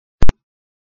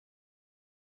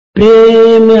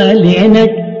ప్రేమ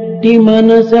లేనట్టి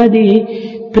మనసది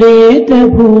ప్రేత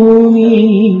భూమి.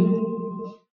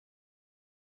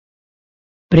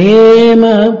 ప్రేమ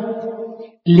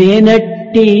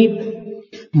లేనట్టి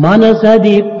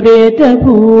మనసది ప్రేత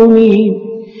భూమి.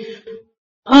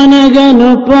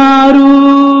 అనగను పారు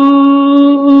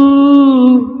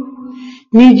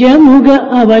నిజముగ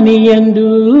అవనియందు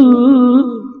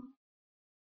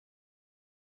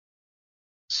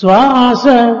శ్వాస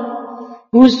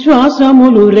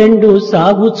ఉశ్వాసములు రెండు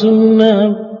సాగుచున్న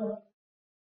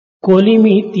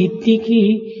కొలిమి తిత్తికి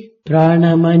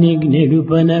ప్రాణమని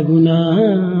జ్ఞెడుపనగునా.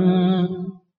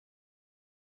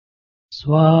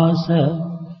 శ్వాస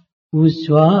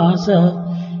ఉశ్వాస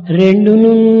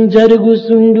రెండును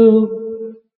జరుగుసుండు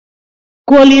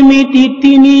కొలిమి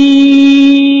తిత్తిని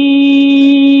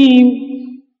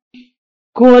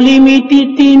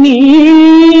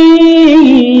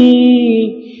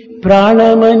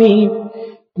ప్రాణమని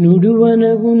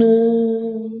నుడువనగునా.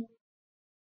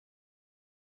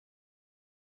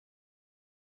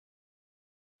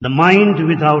 The mind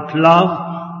without love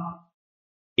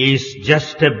is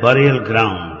just a burial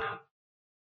ground.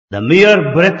 The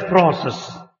mere breath process,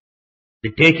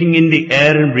 the taking in the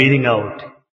air and breathing out,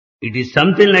 it is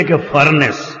something like a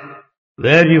furnace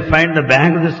where you find the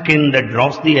back of the skin that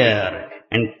draws the air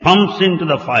and pumps into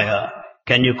the fire.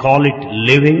 Can you call it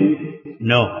living?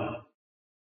 No.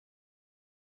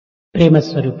 ప్రేమ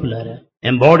స్వరూపులారా,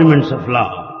 Embodiments of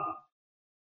love.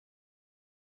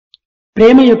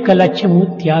 ప్రేమ యొక్క లక్ష్యము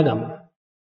త్యాగం.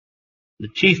 The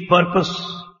chief purpose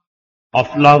of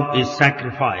love is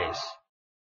sacrifice.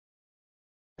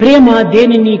 ప్రేమ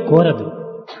దేనిని కోరదు.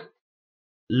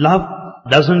 Love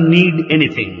doesn't need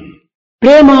anything.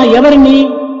 ప్రేమ ఎవరిని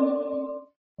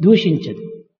దూషించదు.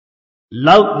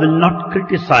 Love will not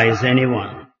criticize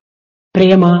anyone.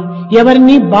 ప్రేమ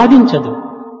ఎవరిని బాధించదు.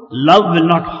 Love will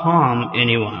not harm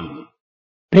anyone.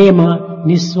 Prema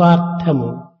నిస్వార్థము.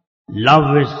 Love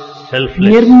is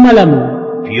selfless, నిర్మలము.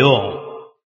 pure.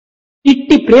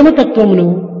 ఇట్టి ప్రేమతత్వమును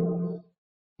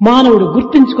మానవుడు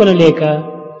గుర్తించుకొనలేక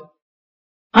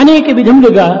అనేక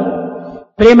విధములుగా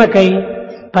ప్రేమకై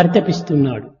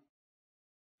పరితపిస్తున్నాడు.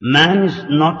 Man is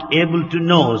not able to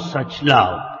know such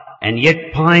love and yet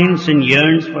pines and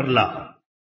yearns for love.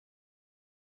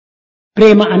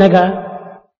 ప్రేమ అనగా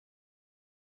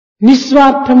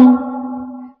నిస్వార్థము,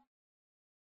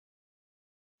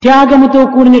 త్యాగముతో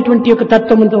కూడినటువంటి యొక్క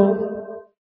తత్వముతో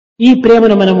ఈ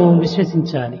ప్రేమను మనము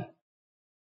విశ్వసించాలి.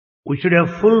 We should have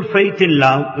full faith in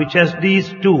love which has these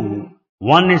two.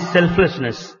 One is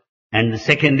selflessness and the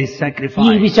second is ఈ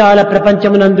sacrifice. విశాల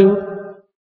ప్రపంచమునందు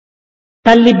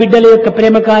తల్లి బిడ్డల యొక్క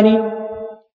ప్రేమ కాని,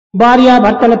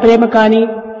 భార్యాభర్తల ప్రేమ కాని,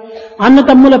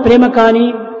 అన్నతమ్ముల ప్రేమ కాని,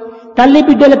 తల్లి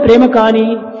బిడ్డల ప్రేమ కాని,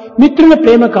 మిత్రుల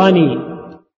ప్రేమ కాని,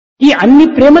 ఈ అన్ని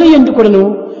ప్రేమల ఎందుకును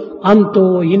అంతో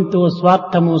ఇంతో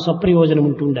స్వార్థము స్వప్రయోజనం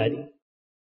ఉంటుండాలి.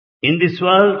 In this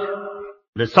world,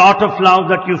 the sort of love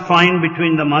that you find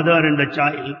between the mother and the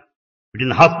child,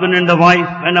 between the husband and the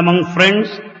wife and among friends,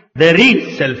 there is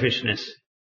selfishness.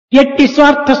 ఎట్టి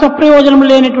స్వార్థ స్వప్రయోజనం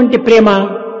లేనటువంటి ప్రేమ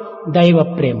దైవ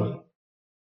ప్రేమ.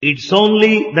 It's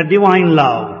only the divine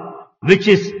love which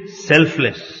is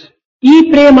selfless. ఈ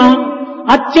ప్రేమ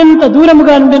అత్యంత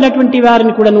దూరముగా ఉండినటువంటి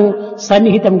వారిని కూడాను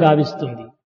సన్నిహితం గావిస్తుంది.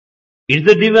 It's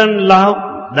the divine love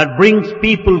that brings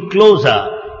people closer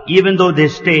even though they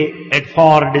stay at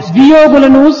far distance.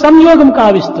 వియోగులను సంయోగం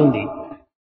కావిస్తుంది.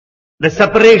 The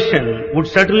separation would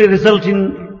certainly result in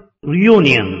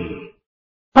reunion.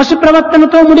 పశు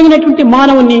ప్రవర్తనతో ముడిగినటువంటి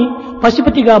మానవుని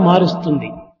పశుపతిగా మారుస్తుంది.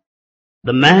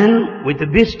 The man with a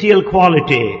bestial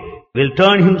quality will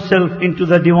turn himself into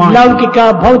the divine. లౌకిక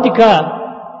భౌతిక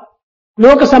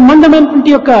లోక సంబంధమైనటువంటి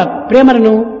యొక్క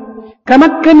ప్రేమను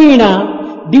క్రమక్రమేణ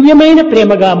దివ్యమైన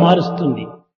ప్రేమగా మారుస్తుంది.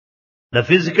 The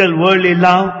physical worldly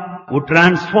love would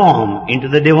transform into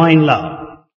the divine love.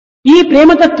 ఈ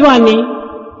ప్రేమతత్వాన్ని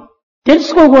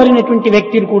తెలుసుకోగోరినటువంటి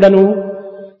వ్యక్తులు కూడాను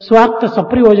స్వార్థ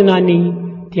స్వప్రయోజనాన్ని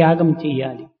త్యాగం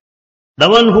చేయాలి. The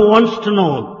one who wants to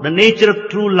know the nature of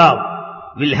true love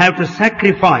will have to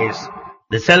sacrifice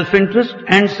the self-interest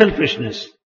and selfishness.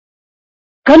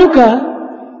 కనుక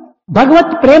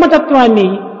భగవత్ ప్రేమతత్వాన్ని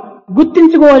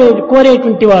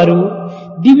కోరేటువంటి వారు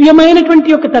దివ్యమైనటువంటి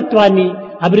యొక్క తత్వాన్ని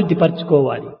అభివృద్ధి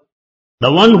పరచుకోవాలి.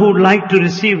 The one who would like to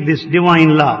receive this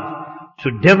divine love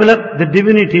should develop the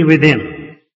divinity within.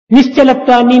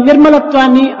 నిశ్చలత్వాన్ని,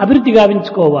 నిర్మలత్వాన్ని అభివృద్ధి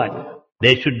గావించుకోవాలి.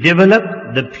 They should develop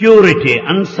the purity,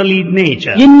 unsullied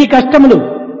nature. ఎన్ని కష్టములు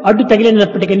అడ్డు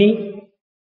తగిలినప్పటికీ,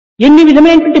 ఎన్ని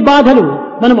విధమైనటువంటి బాధలు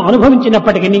మనం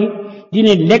అనుభవించినప్పటికీ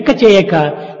దీనిని లెక్క చేయక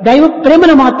దైవ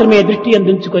ప్రేమను మాత్రమే దృష్టి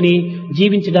అందించుకొని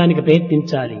జీవించడానికి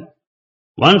ప్రయత్నించాలి.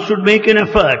 One should make an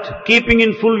effort, keeping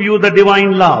in full view the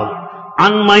divine love,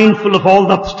 unmindful of all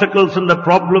the obstacles and the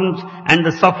problems and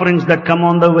the sufferings that come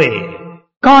on the way.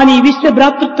 కానీ విశ్వ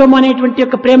భ్రాతృత్వం అనేటువంటి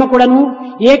యొక్క ప్రేమ కూడాను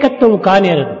ఏకత్వం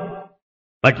కానేరదు.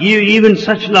 But even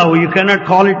such love, you cannot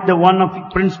call it the one of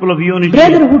principle of unity.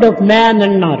 Brotherhood of man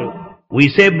అన్నారు. We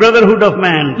say brotherhood of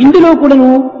man. ఇందులో కూడాను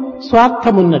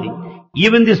స్వార్థం ఉన్నది.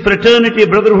 Even this fraternity,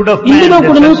 brotherhood of man, ఇందులో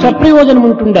కూడాను స్వప్రయోజనం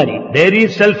ఉంటుండాలి. there is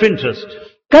self-interest.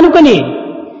 కనుకనే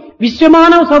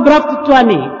విశ్వమానవ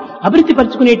సౌభ్రాతృత్వాన్ని అభివృద్ధి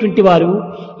పరుచుకునేటువంటి వారు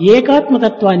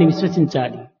ఏకాత్మతత్వాన్ని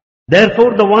విశ్వసించాలి.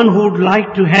 Therefore, the one who would like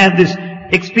to have this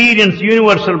experience,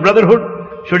 universal brotherhood,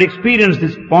 should experience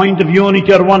this point of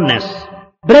unity or oneness.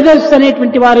 Brothers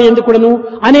అనేటువంటి వారు ఎందుకును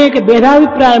అనేక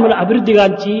భేదాభిప్రాయములు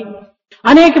అభివృద్ధిగాంచి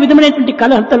అనేక విధమైనటువంటి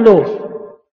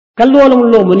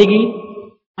కల్లోలంలో మునిగి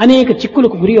అనేక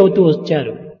చిక్కులకు గురి అవుతూ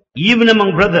వచ్చారు. Even among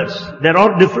brothers, there are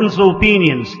difference of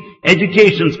opinions,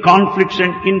 agitations, conflicts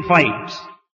and infights.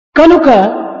 కనుక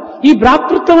ఈ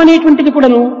భ్రాతృత్వం అనేటువంటిది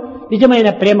కూడాను నిజమైన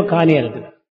ప్రేమ కానేరదు.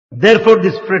 Therefore,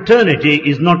 this fraternity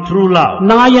is not true love.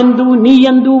 నాయందు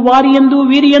నీయందు వారియందు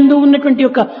వీరియందు ఉన్నటువంటి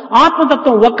యొక్క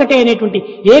ఆత్మతత్వం ఒక్కటే అనేటువంటి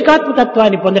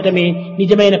ఏకాత్మతత్వాన్ని పొందటమే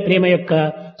నిజమైన ప్రేమ యొక్క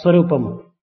స్వరూపము.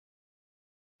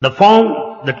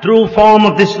 The true form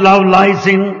of this love lies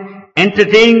in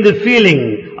entertaining the feeling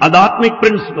of the Atmic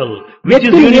principle, which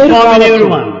is uniform in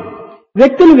everyone.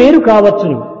 వ్యక్తులు వేరు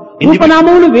కావచ్చును,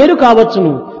 రూపనామములు వేరు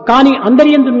కావచ్చును, కానీ అందరి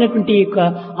యందు ఉన్నటువంటి యొక్క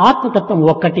ఆత్మతత్వం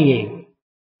ఒక్కటే.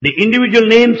 The individual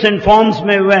names and forms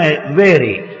may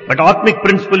vary, but Atmic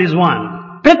principle is one.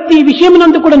 ప్రతి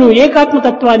విషయమునందు కూడాను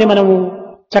ఏకాత్మతత్వాన్ని మనము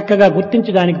చక్కగా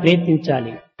గుర్తించడానికి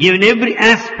ప్రయత్నించాలి. Even every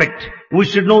aspect, we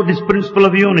should know this principle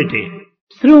of unity.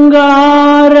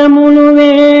 శృంగారములు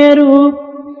వేరు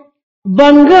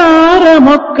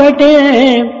బంగారమొక్కటే,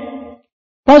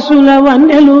 పశుల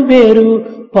వన్నెలు వేరు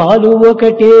పాలు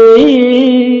ఒకటే.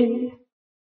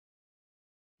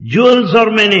 Jewels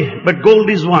are many, but gold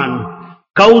is one.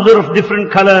 Cows are of different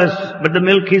colors, but the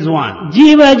milk is one.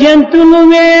 జీవ జంతువులు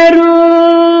వేరు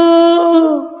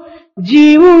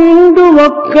జీవుండు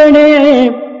ఒక్కడే.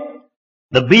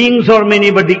 The beings are many,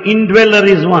 but the indweller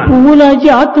is one. పూల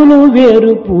జాతులు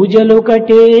వేరు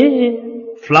పూజలొకటే.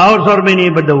 Flowers are many,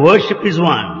 but the worship is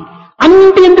one.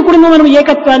 అన్నింటి ఎందుకు మనం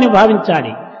ఏకత్వాన్ని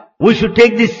భావించాలి. We should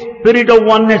take this spirit of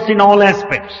oneness in all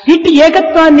aspects. ఇటు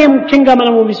ఏకత్వాన్ని ముఖ్యంగా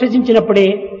మనము విశ్వసించినప్పుడే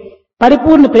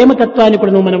పరిపూర్ణ ప్రేమతత్వాన్ని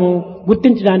కూడా మనము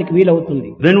గుర్తించడానికి వీలవుతుంది.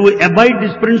 When we abide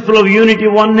this principle of unity,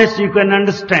 oneness, you can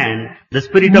understand the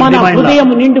spirit of మన divine హృదయం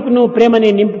love. నిండుకును ప్రేమని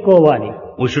నింపుకోవాలి.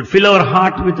 We should fill our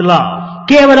heart with love.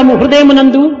 కేవలము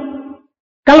హృదయమునందు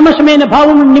కల్మషమైన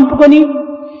భావమును నింపుకొని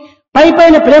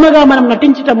పైపైన ప్రేమగా మనం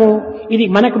నటించటము ఇది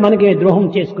మనకే ద్రోహం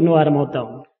చేసుకున్న వారం అవుతాం.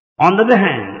 On the other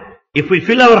hand, if we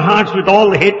fill our hearts with all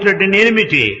hatred and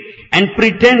enmity and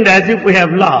pretend as if we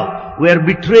have love, we are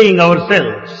betraying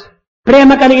ourselves.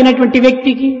 ప్రేమ కలిగినటువంటి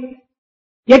వ్యక్తికి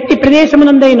ఎట్టి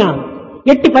ప్రదేశమునందైనా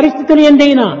ఎట్టి పరిస్థితులు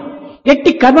ఎందైనా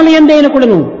ఎట్టి కర్మల ఎందైనా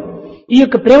కూడాను ఈ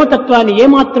యొక్క ప్రేమతత్వాన్ని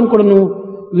ఏమాత్రం కూడాను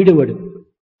విడువడు.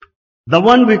 The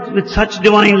one with such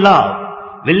divine love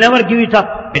will never give it up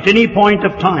at any point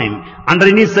of time, under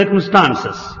any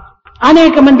circumstances.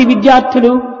 అనేక మంది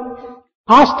విద్యార్థులు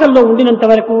హాస్టల్లో ఉండినంత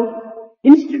వరకు,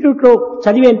 ఇన్స్టిట్యూట్ లో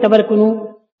చదివేంత వరకును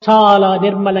చాలా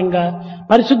నిర్మలంగా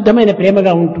పరిశుద్ధమైన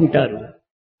ప్రేమగా ఉంటుంటారు.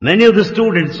 Many of the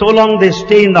students, so long they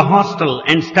stay in the hostel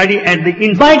and study at the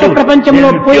institute, బయట ప్రపంచంలో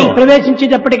పోయి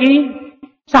ప్రవేశించేటప్పటికీ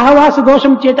సహవాస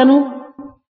దోషం చేతను,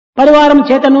 పరివారం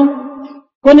చేతను,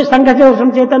 కొన్ని సంఘ దోషం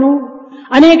చేతను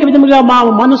అనేక విధముగా మా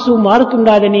మనసు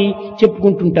మారుతుండాలని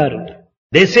చెప్పుకుంటుంటారు.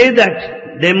 They say that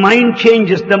their mind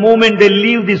changes the moment they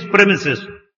leave these premises,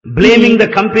 blaming the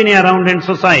company around and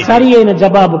society. సరి అయిన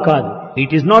జవాబు కాదు.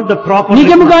 It is not the proper.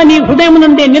 నిజముగా నీ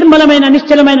హృదయమునందే నిర్మలమైన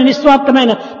నిశ్చలమైన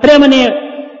నిస్వార్థమైన ప్రేమనే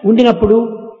ఉండినప్పుడు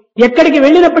ఎక్కడికి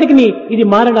వెళ్ళినప్పటికీ ఇది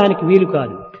మారడానికి వీలు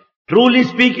కాదు. Truly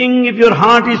speaking, if your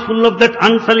heart is full of that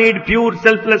unsullied, pure,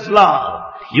 selfless love,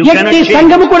 you cannot ఎట్టి change.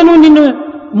 సంఘము కూడా నిన్ను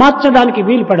మార్చడానికి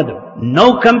వీలు పడదు. No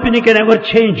company can ever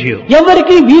change you.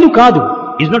 ఎవరికి వీలు కాదు.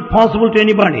 It's not possible to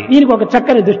anybody. దీనికి ఒక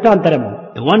చక్కని దృష్టాంతరము.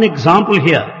 One example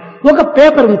here. ఒక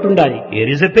పేపర్ ఉంటుండాలి. Here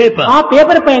is a paper. ఆ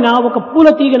పేపర్ పైన ఒక పూల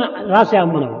తీగను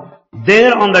రాశాము మనం.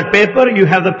 There on that paper you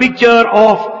have the picture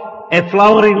of a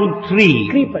flowering tree.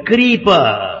 Creeper.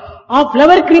 ఆ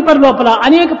ఫ్లవర్ క్రీపర్ లోపల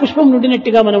అనేక పుష్పం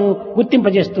నుండినట్టుగా మనము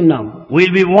గుర్తింపజేస్తున్నాం.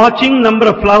 We'll be watching number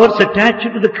of flowers attached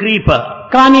to the creeper.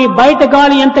 కానీ బయట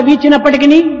గాలి ఎంత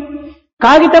వీచినప్పటికీ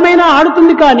కాగితమైన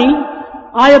ఆడుతుంది, కానీ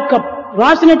ఆ యొక్క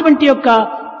రాసినటువంటి యొక్క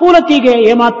పూల తీగ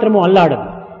ఏమాత్రము అల్లాడదు.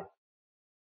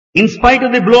 In spite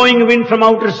of the blowing wind from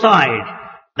outer side,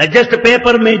 that just a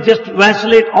paper may just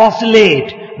vacillate,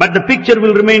 oscillate, but the picture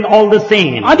will remain all the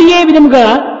same. అది ఏ విధముగా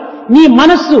నీ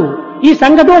మనస్సు ఈ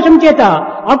సంఘదోషం చేత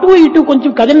అటు ఇటు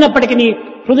కొంచెం కదిలినప్పటికీ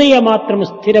హృదయం మాత్రం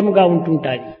స్థిరముగా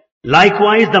ఉంటుంటాయి.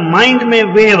 Likewise, the mind may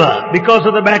waver because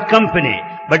of the bad company,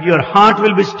 but your heart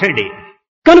will be steady.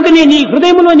 కనుకనే నీ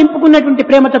హృదయంలో నింపుకున్నటువంటి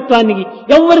ప్రేమతత్వాన్ని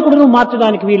ఎవ్వరు కూడా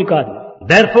మార్చడానికి వీలు కాదు.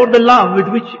 Therefore, the love with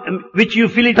which you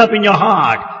fill it up in your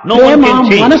heart, no one can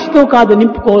change. మనసుతో కాదు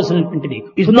నింపుకోవాల్సినటువంటిది,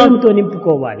 హృదయంతో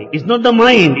నింపుకోవాలి. It's not the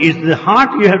mind, it's the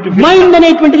heart you have to fill. Mind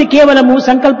అనేటువంటిది కేవలము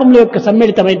సంకల్పముల యొక్క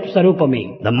సమ్మిళితమైన స్వరూపమే.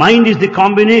 The mind is the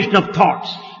combination of thoughts.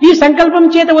 ఈ సంకల్పం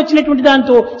చేత వచ్చినటువంటి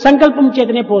దాంతో సంకల్పం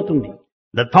చేతనే పోతుంది.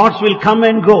 The thoughts will come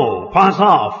and go, pass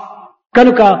off.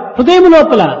 కనుక హృదయం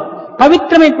లోపల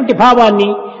పవిత్రమైనటువంటి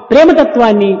భావాన్ని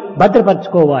ప్రేమతత్వాన్ని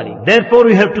భద్రపరచుకోవాలి. Therefore,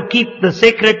 you have to keep the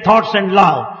sacred thoughts and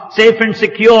love safe and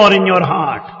secure in your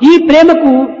heart.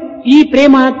 ఈ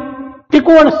ప్రేమ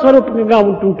త్రికోణ స్వరూపంగా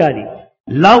ఉంటుంటాది.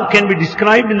 Love can be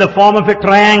described in the form of a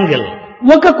triangle.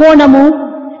 ఒక కోణము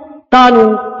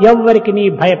తాను ఎవ్వరికి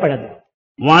భయపడదు.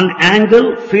 One angle,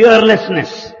 fearlessness.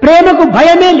 ప్రేమకు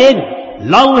భయమే లేదు.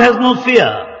 Love has no fear.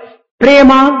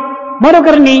 ప్రేమ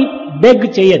మరొకరిని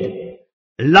బెగ్ చేయదు.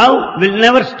 Love will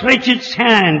never stretch its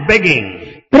hand begging.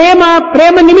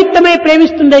 ప్రేమ నిమిత్తమై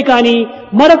ప్రేమిస్తుందే కానీ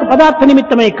మరొక పదార్థ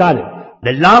నిమిత్తమై కాదు.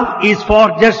 The love is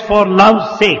just for love's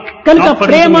sake. కనుక not for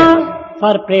Prema anything else.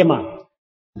 For Prema.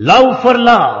 Love for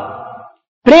love.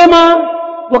 ప్రేమ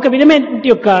ఒక విధమైనటువంటి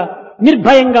యొక్క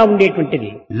నిర్భయంగా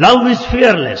ఉండేటువంటిది. Love is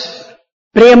fearless.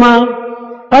 ప్రేమ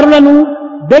పరులను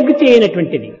beg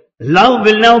చేయనటువంటిది. Love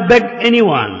will never beg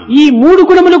anyone. ఈ మూడు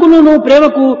గుణములకు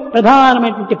ప్రేమకు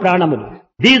ప్రధానమైనటువంటి ప్రాణములు.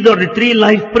 These are the three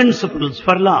life principles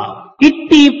for love.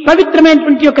 ఇట్టి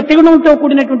పవిత్రమైనటువంటి యొక్క త్రిగుణంతో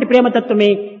కూడినటువంటి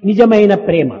ప్రేమతత్వమే నిజమైన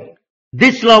ప్రేమ.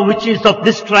 This love which is of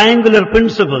this triangular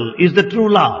principle is the true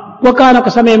love. ఒకానొక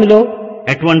సమయంలో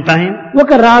At one time,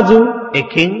 ఒక రాజు a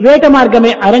king, వేట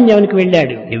మార్గమే అరణ్యానికి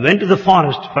వెళ్ళాడు. he went to the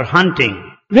forest for hunting.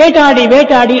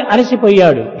 వేటాడి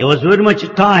అలసిపోయాడు. He was very much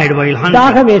tired while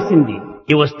దాహం hunting. వేసింది.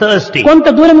 He was thirsty. కొంత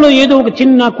దూరంలో ఏదో ఒక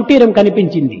చిన్న కుటీరం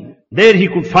కనిపించింది. There he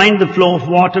could find the flow of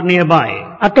water nearby.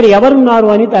 అక్కడ ఎవరున్నారు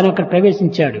అని తాను అక్కడ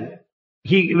ప్రవేశించాడు.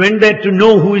 He went there to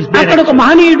know who is there. అక్కడ ఒక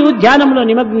మహనీయుడు ధ్యానంలో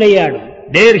నిమగ్నయ్యాడు.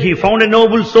 There he found a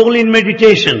noble soul in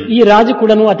meditation. ఈ రాజు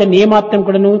కూడాను అతన్ని ఏమాత్రం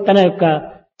కూడాను తన యొక్క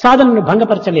సాధనను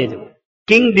భంగపరచలేదు.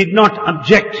 King did not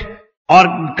object or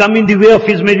come in the way of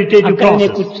his meditative అక్కడనే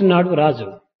process. కూర్చున్నాడు రాజు.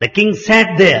 The king sat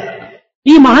there.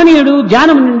 ఈ మహనీయుడు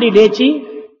ధ్యానం నుండి లేచి,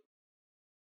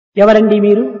 ఎవరండి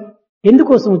మీరు,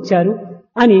 ఎందుకోసం వచ్చారు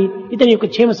అని ఇతని యొక్క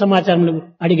క్షేమ సమాచారం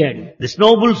అడిగాడు. This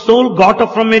noble soul got up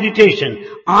from meditation,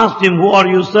 asked him, "Who are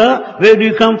you, sir? Where do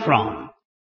you come from?"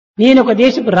 నేను ఒక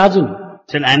దేశపు రాజును.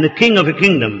 Said, "I am the king of a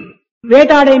kingdom.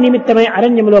 వేటాడే నిమిత్తమై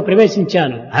అరణ్యంలో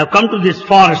ప్రవేశించాను. I have come to this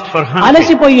forest for hunting.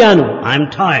 అలసిపోయాను. I am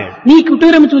tired. నీ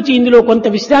కుటీరం చూచి ఇందులో కొంత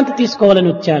విశ్రాంతి తీసుకోవాలని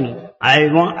వచ్చాను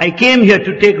I came here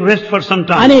to take rest for some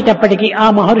time." అనేటప్పటికీ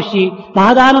ఆ మహర్షి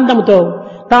మహదానందముతో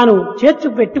తాను చేర్చు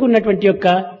పెట్టుకున్నటువంటి యొక్క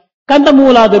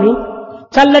కందమూలాదులు,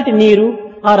 చల్లటి నీరు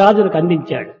ఆ రాజులకు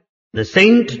అందించాడు. The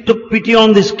saint took pity on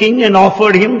this king and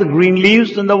offered him the green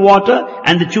leaves and the water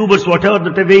and the tubers, whatever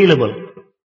that available.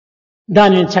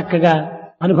 దానిని చక్కగా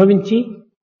అనుభవించి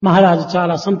మహారాజు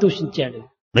చాలా సంతోషించాడు.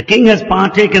 The king has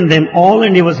partaken them all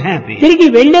and he was happy. తిరిగి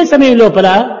వెళ్లే సమయం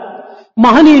లోపల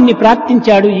మహనీయుణ్ణి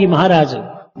ప్రార్థించాడు ఈ మహారాజు.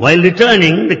 While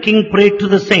returning, the king prayed to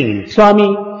the saint,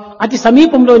 స్వామి, అతి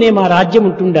సమీపంలోనే మా రాజ్యం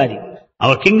ఉంటుండాలి.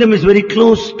 "Our kingdom is very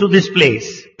close to this place.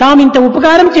 తామింత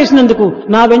ఉపకారం చేసినందుకు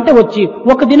నా వెంట వచ్చి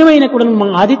ఒక దినమైన కూడా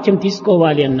మా ఆతిథ్యం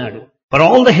తీసుకోవాలి అన్నాడు. For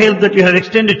all the help that you have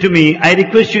extended to me, I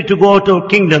request you to go out to our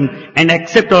kingdom and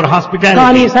accept our కానీ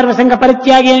hospitality." సర్వసంగ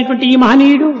పరిత్యాగి అయినటువంటి ఈ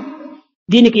మహనీయుడు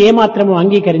దీనికి ఏమాత్రము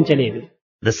అంగీకరించలేదు.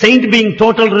 The saint, being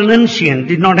total renunciant,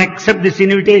 did not accept this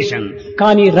invitation.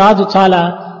 కానీ రాజు చాలా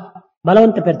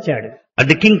బలవంతపరిచాడు.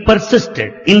 But the king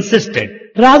persisted, insisted.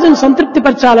 రాజును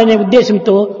సంతృప్తిపరచాలనే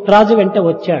ఉద్దేశంతో రాజు వెంట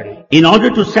వచ్చాడు. In order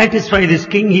to satisfy this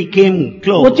king, he came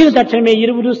close. వచ్చిన తక్షణమే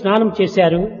ఇరువురు స్నానం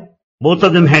చేశారు. Both of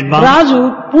them had bath.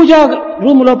 రాజు పూజా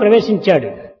రూములో ప్రవేశించాడు.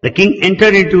 The king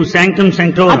entered into sanctum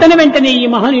sanctorum. అతని వెంటనే ఈ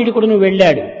మహనీయుడు కూడా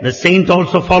వెళ్ళాడు. The saint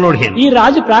also followed him. ఈ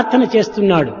రాజు ప్రార్థన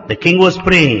చేస్తున్నాడు. The king was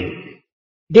praying,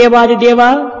 దేవాది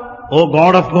దేవా, "O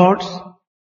God of gods,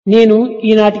 నేను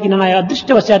ఈనాటికి నా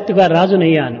అదృష్టవశాత్తుగా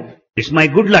రాజునయ్యాను. it's my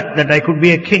good luck that I could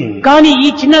be a king. కానీ ఈ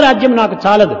చిన్న రాజ్యం నాకు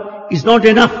చాలదు. It's not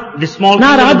enough, this small నా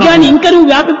kingdom. రాజ్యాన్ని ఇంకా నువ్వు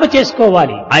వ్యాపింప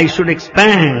చేసుకోవాలి. I should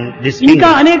expand this ఇంకా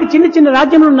kingdom. అనేక చిన్న చిన్న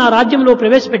రాజ్యములను నా రాజ్యంలో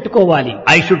ప్రవేశపెట్టుకోవాలి.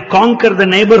 I should conquer the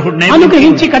neighboring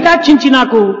అనుగ్రహించి kingdom." కటాక్షించి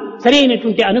నాకు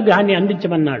సరైనటువంటి అనుగ్రహాన్ని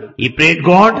అందించమన్నాడు. He prayed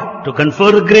God to confer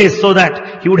the grace so that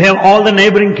he would have all the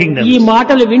neighboring ఈ kingdoms.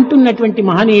 మాటలు వింటున్నటువంటి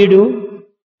మహనీయుడు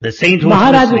The saint was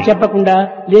మహారాజు listening. చెప్పకుండా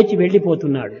లేచి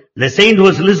వెళ్లిపోతున్నాడు. The saint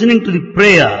was listening to the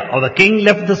prayer of the king,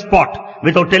 left the spot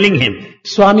without telling him.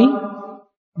 స్వామి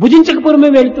భుజించకపూర్వమే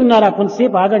వెళ్తున్నారా,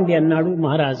 కొంతసేపు ఆగండి అన్నాడు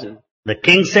మహారాజు. The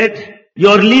king said, "You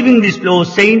are leaving this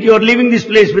place, saint, you are leaving this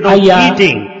place without అయ్యా,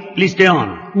 eating. Please stay on."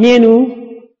 నేను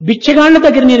బిచ్చగాళ్ల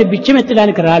దగ్గర నేను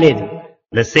బిచ్చమెత్తడానికి రాలేదు.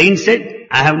 The saint said,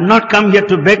 "I have not come here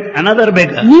to beg another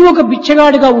beggar. నీవు ఒక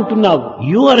బిచ్చగాడుగా ఉంటున్నావు.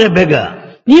 You are a beggar.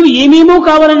 నీవు ఏమేమో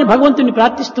కావాలని భగవంతుని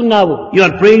ప్రార్థిస్తున్నావు. You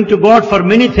are praying to God for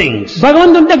many things.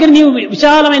 భగవంతుని దగ్గర నీవు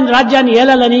విశాలమైన రాజ్యాన్ని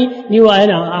ఏలాలని నీవు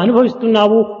ఆయన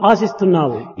అనుభవిస్తున్నావు,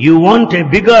 ఆశిస్తున్నావు. You want a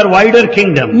bigger, wider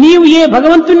kingdom. నీవు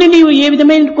భగవంతుణ్ణి నీవు ఏ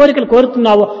విధమైన కోరికలు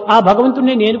కోరుతున్నావో ఆ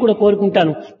భగవంతుణ్ణి నేను కూడా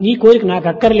కోరుకుంటాను. నీ కోరిక నాకు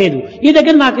అక్కర్లేదు, నీ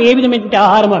దగ్గర నాకు ఏ విధమైన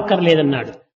ఆహారం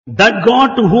అక్కర్లేదన్నాడు. That God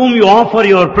to whom you offer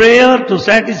your prayer to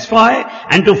satisfy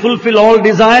and to fulfill all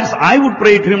desires, I would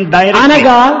pray to him directly.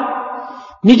 అనగా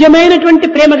నిజమైనటువంటి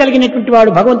ప్రేమ కలిగినటువంటి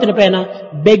వాడు భగవంతుని పైన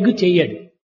బెగ్గు చెయ్యడు.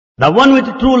 The one with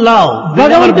true love will never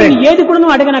భగవంతుని beg. ఏది కూడా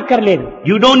నువ్వు అడగనక్కర్లేదు.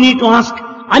 You don't need to ask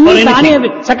అన్ని for తానే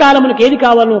anything. సకాలములకు ఏది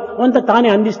కావాలో అంత తానే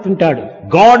అందిస్తుంటాడు.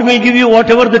 God will give you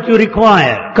whatever that you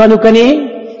require. కనుకనే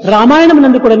రామాయణం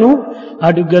నందు కూడాను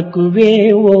అడుగకువే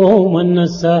ఓ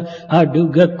మనస,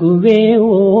 అడుగకువే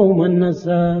ఓ మనస,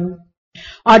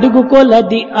 అడుగు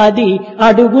కొలది అది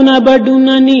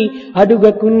అడుగునబడునని,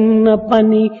 అడుగకున్న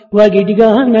పని వగిడిగా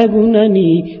నగునని,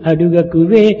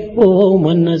 అడుగకువే ఓ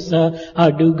మనస,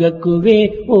 అడుగకువే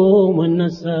ఓ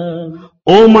మనస.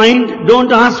 O mind,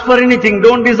 don't ask for anything,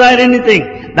 don't desire anything.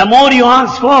 The more you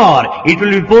ask for, it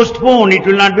will be postponed, it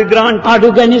will not be granted.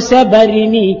 అడుగని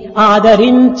శబరిని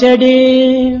ఆదరించడే,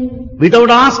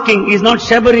 Without asking is not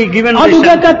Shabari given by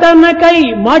అడుగక Shabari. తనకై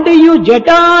మడియు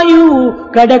Jatayu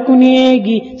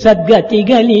కడకునేగి సద్గతి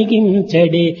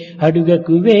గలిగించడే,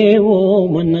 అడుగకువే ఓ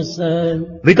మనస.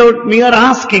 Without mere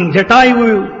asking, Jatayu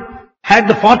had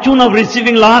the fortune of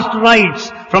receiving last rites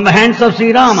from the hands of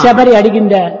Sri Rama. Sabari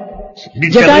అడిగిందా? Did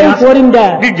Jatayu Shabari ask? కోరిందా?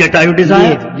 Did Jatayu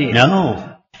desire? లేదు. No.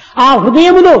 ఆ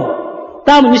హృదయములో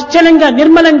తాము నిశ్చలంగా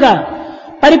నిర్మలంగా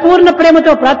పరిపూర్ణ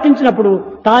ప్రేమతో ప్రార్థించినప్పుడు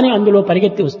తానే అందులో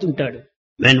పరిగెత్తి వస్తుంటాడు.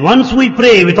 When once we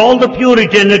pray with all the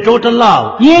purity and the total love,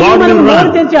 ఏది God మనం will నోరు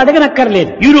run. తెరిచి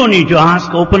అడగనక్కర్లేదు. You don't need to ask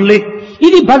openly.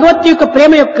 ఇది భగవత్ యొక్క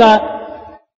ప్రేమ యొక్క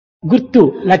గుర్తు,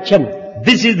 లక్ష్యం.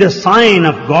 This is the sign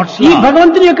of God's ఈ love.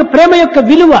 భగవంతుని యొక్క ప్రేమ యొక్క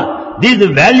విలువ. This is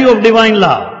the value of divine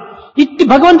love. ఇట్టి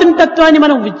భగవంతుని తత్వాన్ని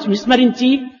మనం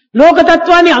విస్మరించి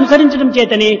లోకతత్వాన్ని అనుసరించడం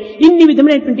చేతనే ఇన్ని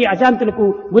విధమైనటువంటి అశాంతులకు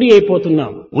గురి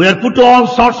అయిపోతున్నాం. We are put to all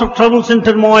sorts of troubles and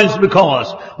turmoils because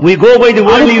we go by the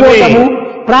worldly అనుకోవటము,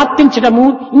 way. ప్రార్థించడము,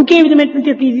 ఇంకే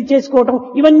విధమైనటువంటి ఇది చేసుకోవటం,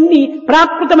 ఇవన్నీ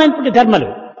ప్రాకృతమైనటువంటి ధర్మాలు.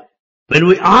 When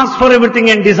we ask for everything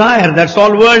and desire, that's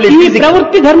all worldly, ఈ physical.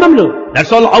 ప్రవృత్తి ధర్మములు.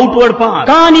 That's all outward path.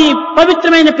 కానీ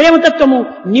పవిత్రమైన ప్రేమతత్వము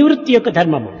నివృత్తి యొక్క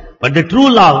ధర్మము. But the true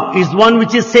love is one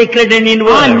which is sacred and ఆ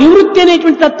inward. నివృత్తి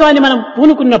అనేటువంటి తత్వాన్ని మనం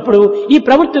పూనుకున్నప్పుడు ఈ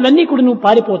ప్రవృత్తులన్నీ కూడా నువ్వు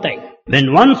పారిపోతాయి. When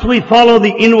once we follow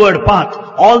the inward path,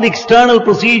 all the external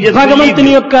procedures will leave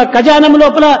భగవంతుని you. యొక్క ఖజానం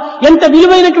లోపల ఎంత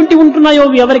విలువైనటువంటి ఉంటున్నాయో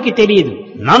ఎవరికి తెలియదు.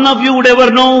 None of you would ever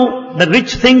know the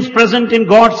rich things present in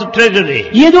God's treasury.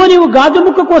 ఏదో నీవు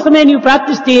గాజుముక్క కోసమే నీవు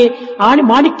ప్రార్థిస్తే ఆని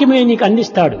మాణిక్యమే నీకు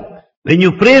అందిస్తాడు. When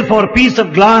you pray for a piece of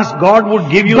glass, God would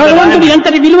give you the భగవంతుడు diamond.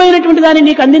 ఎంతటి విలువైనటువంటి దాన్ని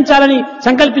నీకు అందించాలని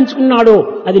సంకల్పించుకున్నాడో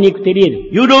అది నీకు తెలియదు.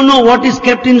 You don't know what is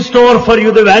kept in store for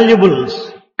you, the valuables.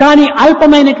 కానీ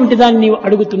అల్పమైనటువంటి దాన్ని నీవు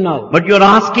అడుగుతున్నావు. But you're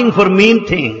asking for mean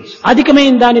things.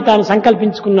 అధికమైన దాన్ని తాను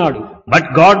సంకల్పించుకున్నాడు. But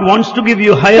God wants to give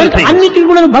you higher కనుక things. అన్నిటిని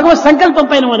కూడా భగవత్ సంకల్పం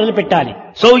పైన వదిలిపెట్టాలి.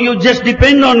 So you just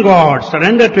depend on God,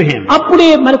 surrender to Him. అప్పుడే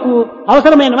మనకు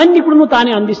అవసరమైనవన్నీ కూడా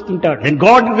తానే అందిస్తుంటాడు. Then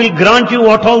God will grant you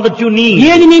what all that you need.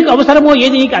 ఏది నీకు అవసరమో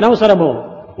ఏది నీకు అనవసరమో,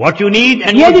 What you need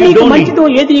and what ఏది you నీకు don't need. మంచిదో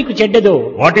ఏది నీకు చెడ్డదో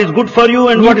What is good for you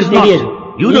and what is నీకు not. తెలియదు.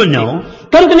 You don't know.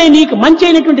 కనుకనే నీకు మంచి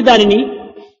అయినటువంటి దానిని,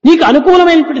 నీకు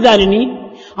అనుకూలమైనటువంటి దానిని,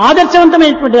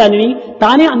 ఆదర్శవంతమైనటువంటి దానిని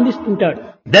తానే అందిస్తుంటాడు.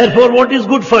 Therefore, what is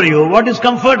good for you, what is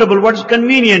comfortable, what is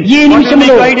convenient, A what will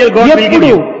నిమిషంలో make ideal, God will give ఎప్పుడు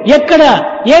you. ఎక్కడ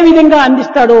ఏ విధంగా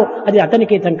అందిస్తాడో అది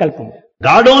అతనికే సంకల్పం.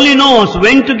 God only knows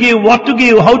when to give, what to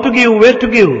give, how to give, where to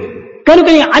give. కనుక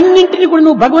అన్నింటినీ కూడా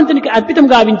నువ్వు భగవంతునికి అర్పితం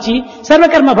గావించి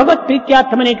సర్వకర్మ భగవత్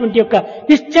ప్రీత్యార్థమైనటువంటి యొక్క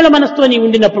నిశ్చల మనస్సుతో నీ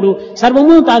ఉండినప్పుడు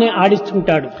సర్వము తానే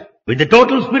ఆడిస్తుంటాడు. With the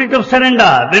total spirit of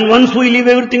surrender, when once we leave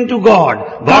everything to God,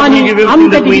 God కానీ will give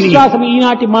everything that అంతటి we need. విశ్వాసం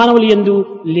ఈనాటి మానవులు యందు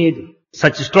లేదు.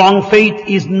 Such strong faith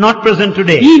is not present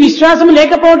today. ఈ విశ్వాసం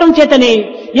లేకపోవడం చేతనే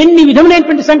ఎన్ని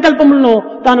విధములైనటువంటి సంకల్పములను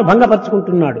తాను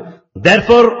భంగపరుచుకుంటున్నాడు.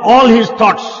 Therefore, all his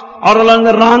thoughts are along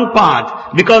the wrong path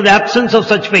because the absence of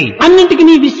such faith. అన్నింటికి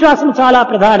నీ విశ్వాసం చాలా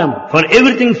ప్రధానం. For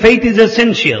everything, faith is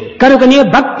essential. కనుకనే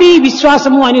భక్తి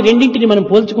విశ్వాసము అని రెండింటిని మనం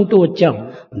పోల్చుకుంటూ వచ్చాము.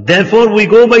 Therefore, we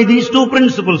go by these two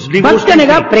principles. భక్తి Devotion and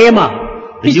అనగా faith. ప్రేమ,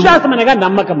 విశ్వాసం అనగా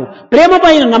నమ్మకము. ప్రేమ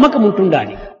పైన నమ్మకం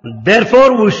ఉంటుండాలి. Therefore,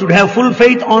 we should have full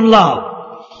faith on love.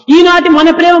 ఈనాటి మన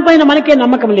ప్రేమ పైన మనకే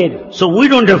నమ్మకం లేదు. So we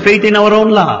don't have faith in our own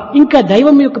love. ఇంకా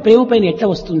దైవం యొక్క ప్రేమ పైన ఎట్లా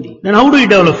వస్తుంది? Then how do we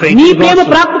develop faith? నీ in Prema God's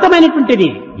love? ప్రాకృతమైనటువంటిది.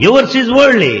 Yours is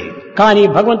worldly. కానీ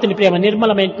భగవంతుని ప్రేమ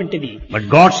నిర్మలమైనటువంటిది. But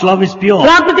God's love is pure.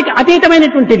 ప్రాకృతికి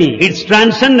అతీతమైనటువంటిది. It's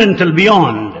transcendental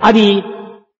beyond. అది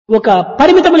ఒక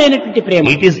పరిమితమైనటువంటి ప్రేమ.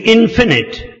 It is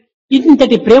infinite.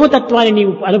 ఇంతటి ప్రేమతత్వాన్ని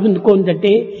నీవు అనుకుందంటే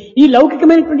ఈ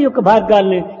లౌకికమైనటువంటి యొక్క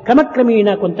మార్గాలను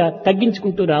క్రమక్రమేణా కొంత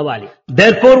తగ్గించుకుంటూ రావాలి.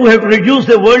 Therefore, we have to reduce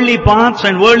the worldly paths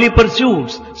and worldly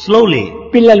pursuits slowly.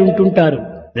 పిల్లలు ఉంటుంటారు.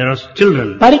 There are children.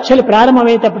 పరీక్షలు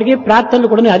ప్రారంభమయ్యేటప్పటికీ ప్రార్థనలు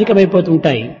కూడా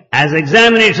అధికమైపోతుంటాయి. As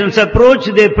examinations approach,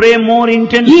 they pray more ఈ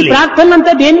intensely.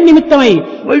 ప్రార్థనలంతా దేని నిమిత్తమై?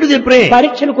 Why do they pray?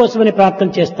 పరీక్షల కోసమని ప్రార్థన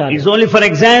చేస్తారు. It's only for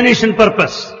examination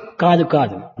purpose. కాదు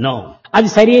కాదు, No. అది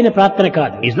సరి అయిన ప్రార్థన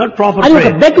కాదు. It's not proper అది ఒక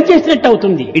prayer. బెగ్ చేసినట్టు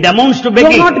అవుతుంది. It amounts to you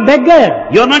begging. Are not beggar,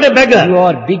 You're not a beggar. You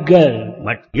are bigger.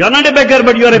 But you're not a beggar,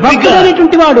 but you're a భక్తుడు bigger.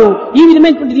 అనేటువంటి వాడు ఈ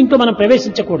విధమైనటువంటి దీంట్లో మనం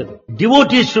ప్రవేశించకూడదు.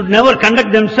 Devotees should never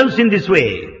conduct themselves in this way.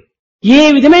 ఏ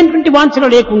విధమైనటువంటి వాంఛన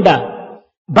లేకుండా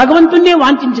భగవంతుణ్ణే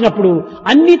వాంఛించినప్పుడు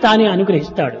అన్ని తానే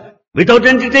అనుగ్రహిస్తాడు. Without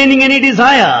entertaining any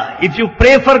desire. If you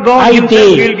pray for God అయితే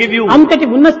Himself, He will give you. అంతటి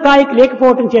ఉన్న స్థాయికి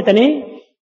లేకపోవటం చేతనే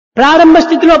ప్రారంభ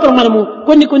స్థితిలో మనము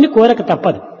కొన్ని కోరక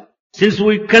తప్పదు. Since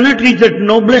we cannot reach that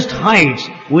noblest heights,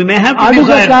 we may have to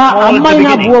desire అడుగక all at the అమ్మాయినా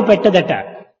beginning. బువ్వ పెట్టదట,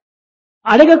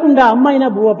 అడగకుండా అమ్మాయినా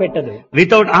బువ్వ పెట్టదు.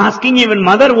 Without asking, even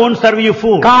mother won't serve you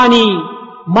food. కానీ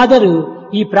మదరు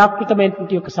ఈ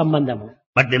ప్రాకృతమైనటువంటి యొక్క సంబంధము.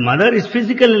 But the mother is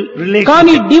physical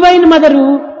కానీ relation. డివైన్ మదరు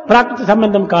ప్రాకృత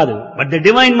సంబంధం కాదు, But the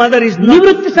divine mother is not.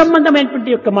 నివృత్తి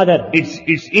సంబంధమైనటువంటి యొక్క మదర్.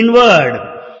 It's inward.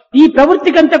 ఈ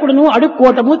ప్రవృత్తికంతా కూడాను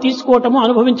అడుక్కోవటము, తీసుకోవటము,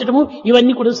 అనుభవించటము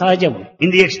ఇవన్నీ కూడా సహజము.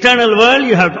 In the external world,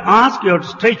 you have to ask, you have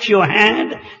to stretch your hand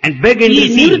and beg and ఈ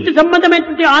నివృత్తి receive.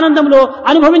 సంబంధమైనటువంటి ఆనందంలో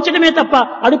అనుభవించడమే తప్ప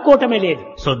అడుక్కోవటమే లేదు.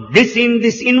 So in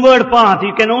this inward path,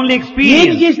 you can only ఏది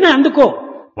experience చేసినా అందుకో,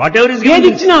 whatever is ఏది given.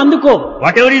 ఇచ్చినా అందుకో.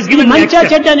 Whatever is ఇది given, మంచి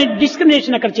accept. చెడ్డ అనే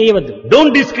డిస్క్రిమినేషన్ అక్కడ చేయవద్దు.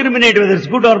 Don't discriminate whether it's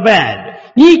good or bad.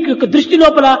 నీ యొక్క దృష్టి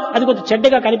లోపల అది కొంచెం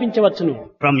చెడ్డగా కనిపించవచ్చును,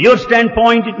 From your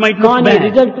standpoint, it might look కానీ bad.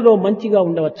 రిజల్ట్ లో మంచిగా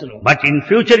ఉండవచ్చును. But in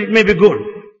future, it may be good.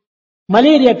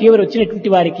 Malaria fever వచ్చినటువంటి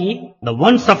వారికి The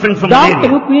one suffering from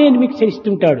doctor malaria, quinine mixture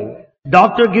ఇస్తుంటాడు.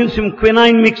 doctor gives him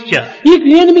quinine mixture. ఈ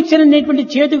క్వినైన్ మిక్చర్ అనేటువంటి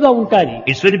చేదుగా ఉంటాది,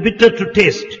 It's very bitter to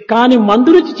taste. కానీ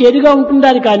మందు రుచి చేదుగా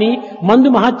ఉంటుండాలి, కానీ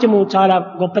మందు మహత్యము చాలా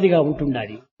గొప్పదిగా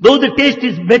ఉంటుండాలి. Though the taste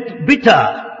is bitter,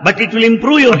 but it will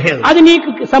improve your health. అది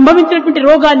నీకు సంభవించినటువంటి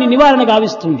రోగాన్ని నివారణ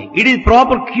గావిస్తుంది. It is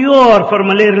proper cure for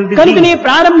malarial కనుకనే disease.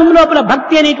 ప్రారంభం లోపల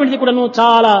భక్తి అనేటువంటిది కూడాను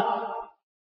చాలా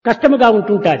కష్టముగా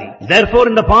ఉంటుంటాది. Therefore,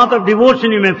 in the path of devotion,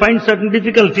 you may find certain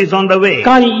difficulties on the way.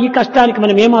 కానీ ఈ కష్టానికి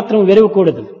మనం ఏమాత్రం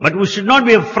వెరవకూడదు. But we should not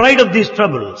be afraid of these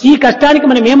troubles. ఈ కష్టానికి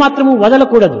మనం ఏమాత్రము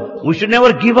వదలకూడదు. We should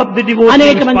never give up the devotion.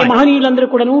 అనేక in మంది spite. మహనీయులందరూ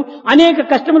కూడాను అనేక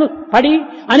కష్టములు పడి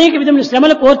అనేక విధమైన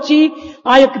శ్రమలు కోర్చి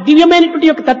ఆ యొక్క దివ్యమైనటువంటి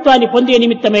యొక్క తత్వాన్ని పొందే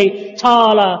నిమిత్తమై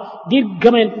చాలా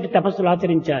దీర్ఘమైనటువంటి తపస్సులు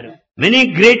ఆచరించారు. Many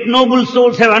great noble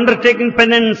souls have undertaken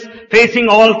penance, facing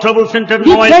all troubles and the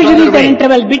turmoil. Pleasure on is their an way.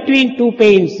 Interval between two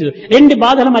pains. రెండు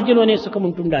బాధల మధ్యలోనే సుఖం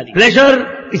ఉంటుండాలి. Pleasure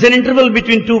is an interval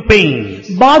between two pains.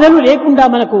 బాధలు లేకుండా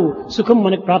మనకు సుఖం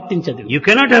మనకు ప్రాప్తించదు. You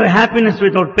cannot have happiness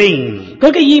without pain.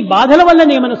 కనుక ఈ బాధల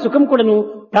వల్లనే మన సుఖం కూడాను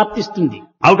ప్రాప్తిస్తుంది.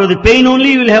 Out of the pain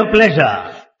only you will have pleasure.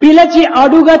 పిలచి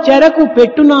అడుగ చెరకు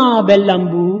పెట్టునా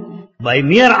బెల్లంబు, By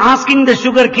mere asking the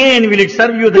sugar cane, will it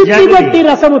serve you the బట్టి jaggery?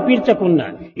 రసము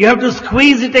పీల్చకున్నాను. You have to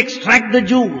squeeze it, extract the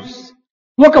juice.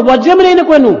 ఒక వజ్రములైన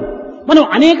కొను మనం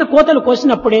అనేక కోతలు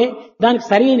కోసినప్పుడే దానికి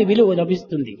సరైన విలువ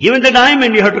లభిస్తుంది. Even the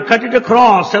diamond, you have to cut it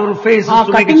across several phases ఆ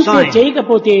to make it cuttings shine.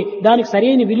 చేయకపోతే దానికి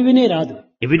సరైన విలువనే రాదు.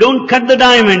 If you don't cut the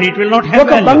diamond, it will not have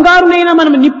ఒక value. బంగారునైనా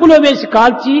మనం నిప్పులో వేసి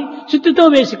కాల్చి సుత్తితో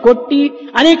వేసి కొట్టి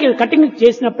అనేక కటింగ్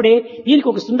చేసినప్పుడే దీనికి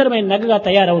ఒక సుందరమైన నగగా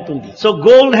తయారవుతుంది. So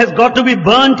gold has got to be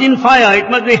burnt in fire. It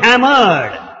must be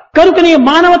hammered. కనుకనే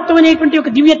మానవత్వం అనేటువంటి ఒక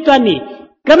దివ్యత్వాన్ని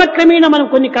క్రమక్రమేణా మనం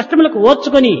కొన్ని కష్టములకు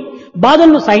ఓర్చుకొని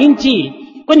బాధలను సహించి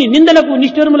కొన్ని నిందలకు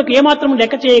నిష్ఠూరములకు ఏమాత్రం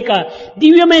లెక్క చేయక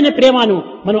దివ్యమైన ప్రేమను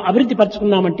మనం అభివృద్ధి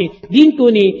పరుచుకున్నామంటే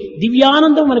దీంతోనే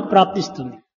దివ్యానందం మనకు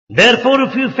ప్రాప్తిస్తుంది. Therefore,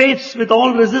 if you face with all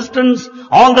resistance,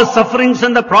 all the sufferings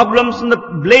and the problems and the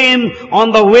blame on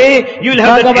the way, you will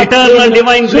have that eternal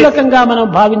divine grace. సులకంగా మనం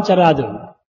భావించరాదు.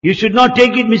 You should not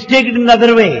mistake it in the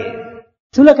other way.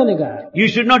 సులకనగా, You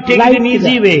should not take it in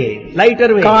easy way, lighter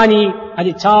way. కానీ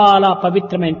అది చాలా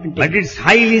పవిత్రమైనటువంటి, But it's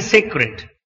highly sacred.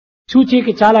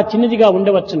 చూచేకి చాలా చిన్నదిగా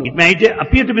ఉండవచ్చును, It may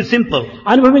appear to be simple.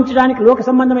 అనుభవించడానికి లోక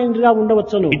సంబంధమైనదిగా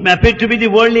ఉండవచ్చును, It may appear to be the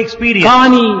worldly experience.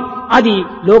 కానీ అది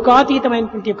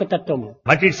లోకాతీతమైనటువంటి యొక్క తత్వము.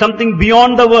 But it's something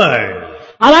beyond the world.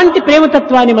 అలాంటి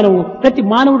ప్రేమతత్వాన్ని మనం ప్రతి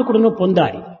మానవుడు కూడా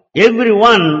పొందాలి.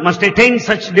 Everyone must attain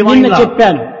such divine నిన్న love.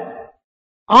 చెప్పాను,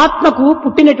 ఆత్మకు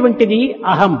పుట్టినటువంటిది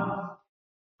అహం.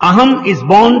 Aham is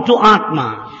born to Atma.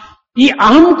 ఈ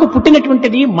అహంకు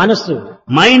పుట్టినటువంటిది మనస్సు.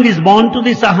 Mind is born to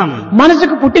this Aham.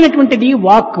 మనసుకు పుట్టినటువంటిది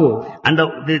వాక్కు. And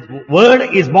the word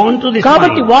is born to this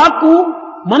కాబట్టి mind. వాక్కు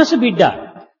మనసు బిడ్డ,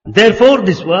 Therefore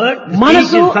this word, the మనసు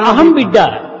speech is son of అహం Atma. బిడ్డ,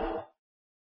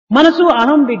 మనసు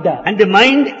అహం బిడ్డ, And the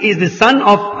mind is the son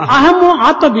of Aham. అహము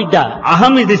ఆత్మ బిడ్డ.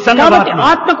 Aham is the son of కాబట్టి Atma.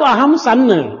 ఆత్మకు అహం sun,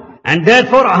 And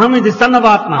therefore Aham is the son of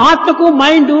Atma. ఆత్మకు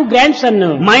mind grand son,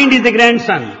 Mind is the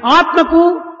grandson. ఆత్మకు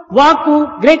వాక్కు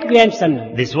great grand son.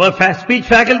 This word speech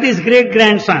faculty is great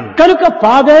grandson. కనుక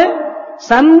father,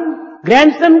 sun,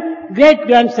 grand son, great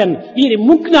grand son, ఈ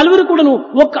నలుగురు కూడాను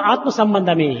ఒక్క ఆత్మ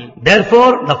సంబంధమే.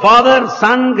 Therefore the father,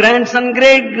 son, grandson,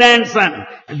 great grandson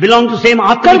belong to same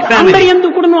Atmic కనుక అందరి family.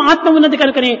 యందు కూడాను ఆత్మ ఉన్నది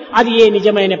కనుకనే అది ఏ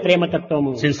నిజమైన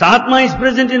ప్రేమతత్వము. Since Atma is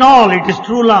present in all, it is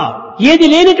true love. ఏది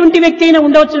లేనటువంటి వ్యక్తి అయినా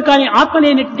ఉండవచ్చు, కానీ ఆత్మ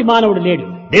లేనటువంటి మానవుడు లేడు.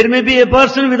 There may be a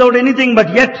person without anything, but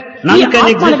yet ఈ none can ఆత్మ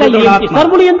exist అనగా without ఏమిటి? Atma.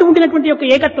 సర్వులు ఎందు ఉండినటువంటి యొక్క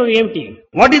ఏకత్వం ఏమిటి?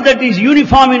 What is that is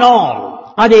uniform in all?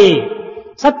 అదే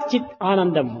సచ్చిత్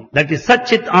ఆనందము. That is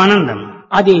Satchit Anandam.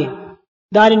 అది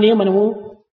దానిని మనము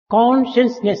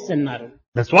కాన్షియస్నెస్ అన్నారు.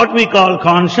 That's what we call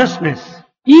consciousness.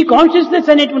 ఈ కాన్షియస్నెస్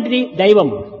అనేటువంటిది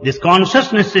దైవము. This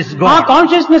consciousness is ఆ God.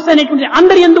 కాన్షియస్నెస్ అనేటువంటిది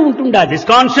అందరి యందు ఉంటుండాలి. This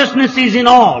consciousness is in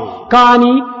all.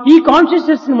 కానీ ఈ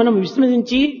కాన్షియస్నెస్ ని మనం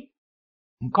విస్మరించి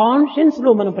కాన్షియన్స్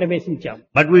లో మనం ప్రవేశించాం.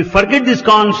 But we forget this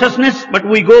consciousness, but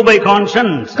we go by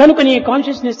conscience. కనుకనే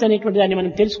కాన్షియస్నెస్ అనేటువంటి దాన్ని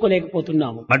మనం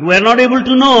తెలుసుకోలేకపోతున్నాము. But we are not able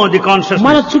to know the మన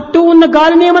consciousness. చుట్టూ ఉన్న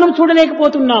గాలినే మనం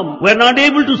చూడలేకపోతున్నాము. We are not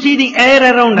able to see the air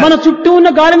around మన us. చుట్టూ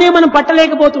ఉన్న గాలినే మనం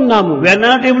పట్టలేకపోతున్నాము. We are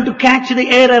not able to catch the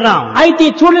air around. అయితే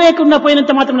చూడలేకుండా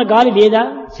పోయినంత మాత్రం గాలి లేదా?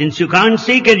 Since you can't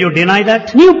see, can you deny that?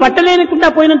 నీవు పట్టలేకుండా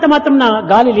పోయినంత మాత్రం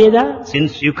గాలి లేదా?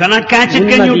 Since you cannot catch it,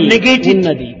 can you negate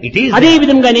ఉన్నది. it? It is అదే there.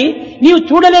 విధంగానే నీవు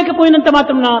చూడలేకపోయినంత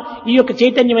మాత్రం ఈ యొక్క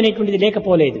చైతన్యం అనేటువంటిది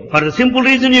లేకపోలేదు. For the simple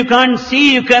reason you can't see,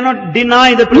 you cannot deny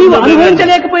the నీవు presence of awareness.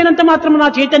 అనుభవించలేకపోయినంత మాత్రం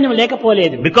చైతన్యం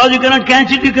లేకపోలేదు. Because you cannot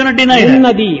catch it, you cannot deny that.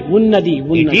 ఉన్నది ఉన్నది It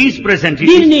ఉన్నది. is present. It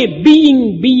is. దీనిని బీయింగ్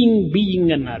బీయింగ్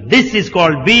బీయింగ్ అన్నారు. This is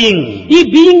called being. ఈ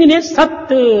బీయింగ్ నే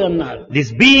సత్ అన్నారు.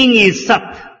 This being is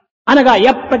Sat, అనగా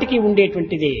ఎప్పటికీ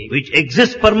ఉండేటువంటిది. which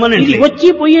exists ఇది permanently. వచ్చి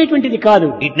పోయేటువంటిది కాదు.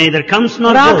 It neither comes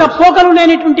nor రాక goes. పోకలు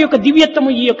లేనటువంటి యొక్క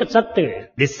దివ్యత్వము ఈ యొక్క సత్.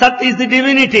 This Sat is the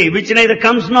divinity, which neither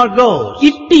comes nor goes.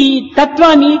 ఇట్టి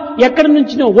తత్వాన్ని ఎక్కడి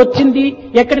నుంచినో వచ్చింది,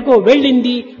 ఎక్కడికో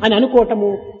వెళ్ళింది అని అనుకోవటము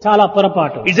చాలా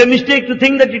పొరపాటు. It's a mistake to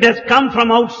think that it has come from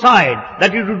outside,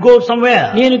 that it would go somewhere.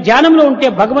 నేను ధ్యానంలో ఉంటే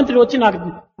భగవంతుడు వచ్చి నాకు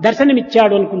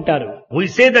దర్శనమిచ్చాడు అనుకుంటారు. We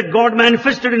say that God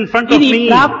manifested in front of ఇది me.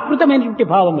 ప్రాకృతమైనటువంటి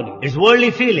భావములు. It's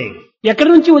worldly feeling. ఎక్కడి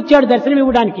నుంచి వచ్చాడు దర్శనం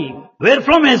ఇవ్వడానికి? Where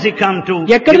from has he come to?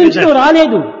 ఎక్కడి give నుంచి us that?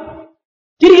 రాలేదు,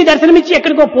 తిరిగి దర్శనమిచ్చి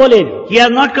ఎక్కడికో పోలేదు. He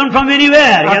has not come from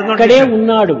anywhere. He has not అక్కడే returned.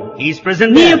 ఉన్నాడు. He is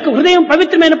present నీ there. యొక్క హృదయం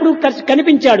పవిత్రమైనప్పుడు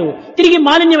కనిపించాడు, తిరిగి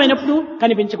మాలిన్యమైనప్పుడు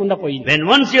కనిపించకుండా పోయింది. When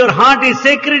once your heart is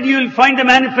sacred, you will find a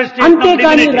manifestation of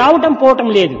అంతేకాని divinity. రావటం పోవటం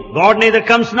లేదు. God neither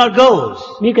comes nor goes.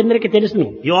 మీకందరికీ తెలుసును.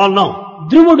 You all know.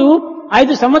 ధ్రువుడు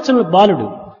 5 సంవత్సరముల బాలుడు.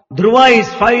 Dhruva is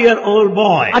 5-year-old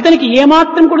boy. అతనికి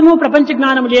ఏమాత్రం కూడా ప్రపంచ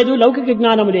జ్ఞానం లేదు, లౌకిక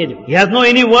జ్ఞానం లేదు. He has no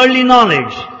any worldly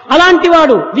knowledge. అలాంటి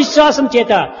వాడు విశ్వాసం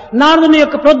చేత నారదుని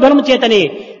యొక్క ప్రోద్బలము చేతనే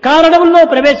కారడవుల్లో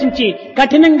ప్రవేశించి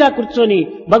కఠినంగా కూర్చొని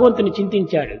భగవంతుని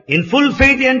చింతించాడు. In full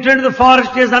faith he entered the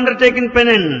forest. He has undertaken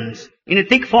penance in a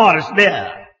thick forest there.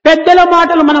 పెద్దల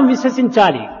మాటలు మనం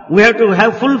విశ్వసించాలి. We have to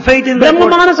have full faith in the బ్రహ్మ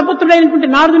మానస పుత్రుడైనటువంటి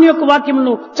నారదుని యొక్క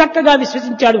వాక్యములను చక్కగా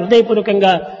విశ్వసించాడు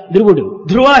హృదయపూర్వకంగా ధ్రువుడు.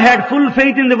 Dhruva had full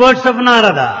faith in the words of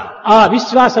Narada. ఆ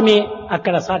విశ్వాసమే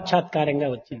అక్కడ సాక్షాత్కారంగా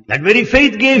వచ్చింది. That very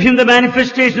faith gave him the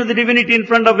manifestation of the divinity in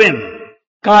front of him.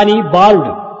 కానీ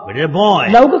బాలుడు, But a boy,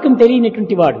 లౌకికం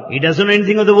తెలియనటువంటి వాడు, he doesn't know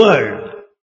anything of the world.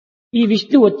 ఈ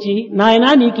విష్ణు వచ్చి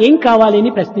నాయనా నీకేం కావాలి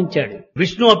అని ప్రశ్నించాడు.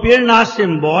 Vishnu appeared and asked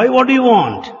him, boy, what do you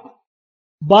want?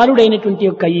 బాలుడైనటువంటి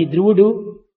యొక్క ఈ ధ్రువుడు,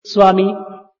 స్వామి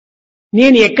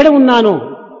నేను ఎక్కడ ఉన్నానో,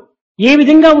 ఏ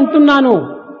విధంగా ఉంటున్నానో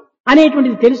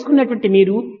అనేటువంటిది తెలుసుకున్నటువంటి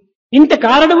మీరు ఇంత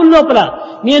కారడవుల లోపల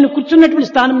నేను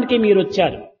కూర్చున్నటువంటి స్థానానికే మీరు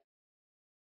వచ్చారు.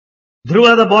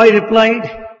 Dhruva the boy replied,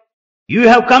 you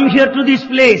have come here to this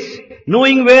place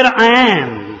knowing where I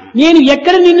am. నేను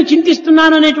ఎక్కడ నిన్ను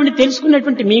చింతిస్తున్నాను అనేటువంటి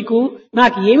తెలుసుకున్నటువంటి మీకు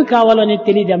నాకు ఏమి కావాలో అనేది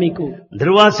తెలియదా మీకు?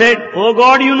 Dhruva said, oh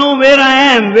God, you know where I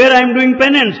am I'm doing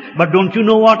penance, but don't you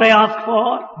know what I asked for?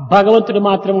 భగవంతుడు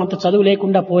మాత్రం అంత చదువు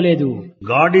లేకుండా పోలేదు.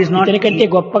 God is not ఇతనికంటే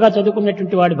గొప్పగా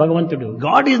చదువుకున్నటువంటి వాడు భగవంతుడు.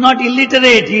 God is not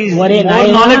illiterate, he is ఒరే more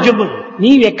నాయనా, knowledgeable.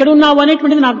 నీవు ఎక్కడున్నావు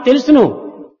అనేటువంటిది నాకు తెలుసును,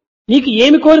 నీకు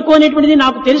ఏమి కోరుకో అనేటువంటిది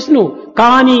నాకు తెలుసును,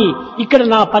 కానీ ఇక్కడ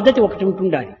నా పద్ధతి ఒకటి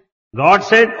ఉంటుండాలి. God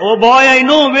said, "Oh boy, I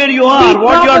know where you are, The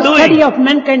what you are proper study doing." of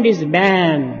mankind is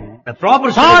man. The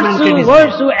proper study of thoughts, mankind is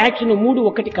words, man. Action మూడు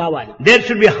ఒకటి కావాలి. There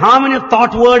should be harmony of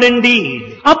thought, word and deed.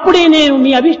 అప్పుడే నేను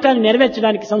మీ అభిష్టాన్ని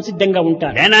నెరవేర్చడానికి సంసిద్ధంగా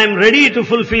ఉంటాను. Then I am ready to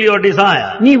fulfill your desire.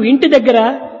 నీవు ఇంటి దగ్గర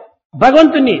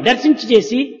భగవంతుణ్ణి దర్శించి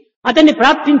చేసి అతన్ని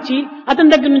ప్రార్థించి అతని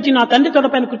దగ్గర నుంచి నా తండ్రి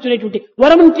తొడపైన కూర్చునేటువంటి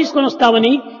వరమును తీసుకొని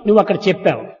వస్తావని నువ్వు అక్కడ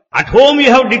చెప్పావు. At home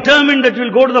you have determined that you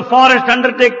will go to the forest,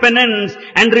 undertake penance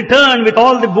and return with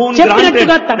all the boon granted,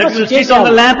 that you will sit on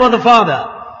the lap of the Father.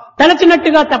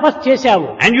 తలచినట్టుగా తపస్సు చేశావు.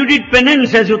 And you did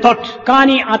penance as you thought.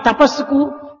 కానీ ఆ తపస్సుకు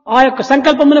ఆ యొక్క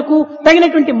సంకల్పమునకు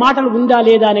తగినటువంటి మాటలు ఉందా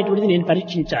లేదా అనేటువంటిది నేను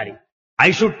పరీక్షించాలి.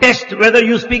 I should test whether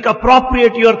you speak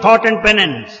appropriate to your thought and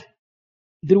penance.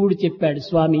 ధ్రువుడు చెప్పాడు,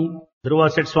 స్వామి Dhruva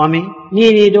said, Swami,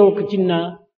 నేనేదో ఒక చిన్న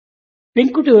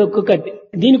పెంకుటి ఒక్కొక్క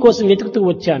దీనికోసం వెతుకుతూ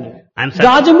వచ్చాను, I'm searching.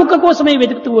 గాజుముక్క కోసమే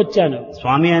వెతుకుతూ వచ్చాను.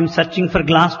 Swami, I am searching for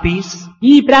glass piece.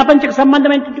 ఈ ప్రాపంచక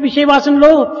సంబంధమైనటువంటి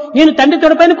విషయవాసంలో నేను తండ్రి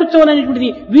తొడపైన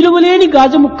కూర్చోవాలనేటువంటిది విలువలేని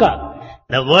గాజుముక్క.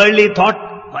 The worldly thought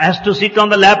has to sit on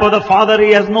the lap of the Father, he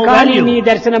has no కానీ నీ value.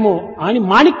 దర్శనము అని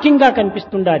మాణిక్యంగా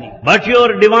కనిపిస్తుండాలి. But your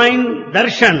divine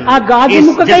darshan ఆ గాజు is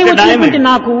ముక్కకై just a వచ్చినటువంటి diamond.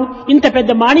 నాకు ఇంత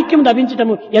పెద్ద మాణిక్యం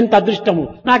లభించటము ఎంత అదృష్టము,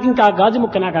 నాకు ఇంకా ఆ గాజు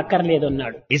ముక్క నాకు అక్కర్లేదు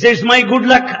అన్నాడు. He says, my good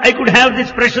luck, I could have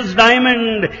this precious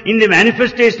diamond in the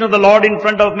manifestation of the Lord in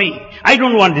front of me. I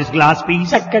don't want this glass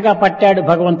piece. చక్కగా పట్టాడు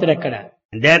భగవంతుడు అక్కడ.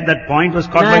 And there that point was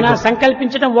caught by నాయనా, God.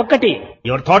 సంకల్పించడం ఒక్కటి,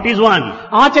 Your thought is one.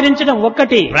 ఆచరించడం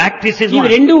ఒక్కటి, Practice is ఇవి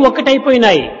one. రెండూ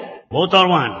ఒక్కటైపోయినాయి. Both are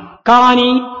one.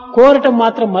 కానీ కోరటం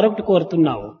మాత్రం మరొకటి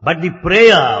కోరుతున్నావు. But the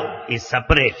prayer is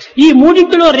separate. ఈ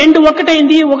మూడింటిలో రెండు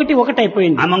ఒకటైంది, ఒకటి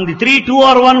ఒకటైపోయింది. Among the three, two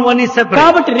are one, one is separate.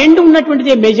 కాబట్టి రెండు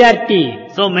ఉన్నటువంటిదే majority.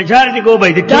 So majority go by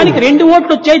the దానికి two. రెండు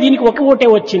ఓట్లు వచ్చాయి, దీనికి ఒక ఓటే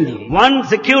వచ్చింది. One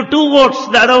secured two votes,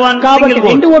 the other one కాబట్టి single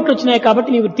రెండు vote. ఓట్లు వచ్చినాయి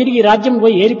కాబట్టి నీవు తిరిగి రాజ్యం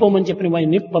పోయి ఏరిపోమని చెప్పిన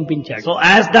వాడిని పంపించాడు. So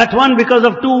as that one, because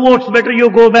of two votes, better you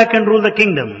go back and rule the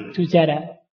kingdom. చూశారా,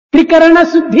 త్రికరణ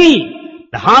శుద్ధి.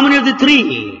 The harmony of the three.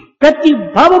 ప్రతి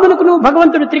భావమునకు నువ్వు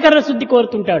భగవంతుడు త్రికరణ శుద్ధి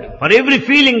కోరుతుంటాడు. For every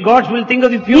feeling, God will think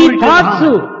of the ఈ purity of the thoughts,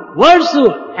 heart. Words,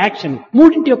 action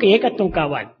మూడింటి యొక్క ఏకత్వం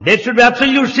కావాలి. There should be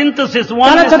absolute synthesis,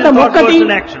 oneness in తలచటం thought, ఒక్కటి, words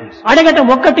and actions. అడగటం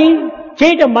ఒక్కటి,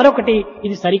 చేయటం మరొకటి,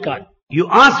 ఇది సరికాదు. You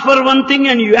ask for one thing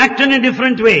and you act in a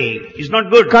different way. It's not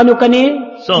good. కనుకనే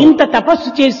So- ఇంత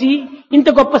తపస్సు చేసి ఇంత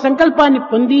గొప్ప సంకల్పాన్ని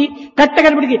పొంది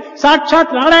కట్టగడపటికి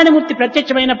సాక్షాత్ నారాయణమూర్తి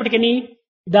ప్రత్యక్షమైనప్పటికీ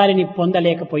దానిని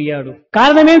పొందలేకపోయాడు.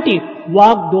 కారణమేమిటి?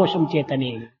 వాగ్దోషం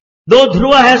చేతనే. Though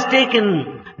Dhruva has taken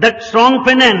that strong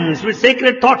penance with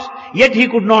sacred thoughts, yet he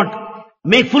could not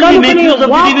fully make కనుకనే use of the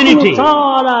వాక్కును divinity.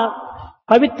 చాలా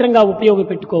పవిత్రంగా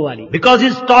ఉపయోగపెట్టుకోవాలి. Because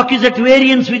his talk is at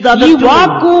variance with ఈ others too.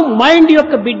 వాక్కు మైండ్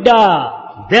యొక్క బిడ్డ.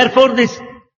 Therefore this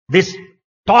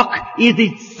talk is the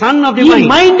son of the ఈ mind.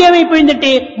 మైండ్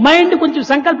ఏమైపోయిందంటే మైండ్ కొంచెం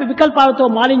సంకల్ప వికల్పాలతో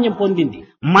మాలిన్యం పొందింది.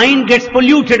 Mind gets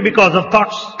polluted because of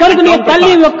thoughts. కనుక నీ and తల్లి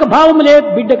thoughts. యొక్క భావములే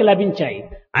బిడ్డకు లభించాయి.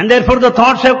 And therefore the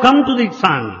thoughts have come to the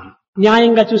son.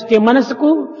 న్యాయంగా చూస్తే మనసుకు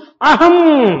అహం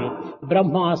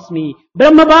బ్రహ్మాస్మి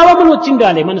బ్రహ్మభావములు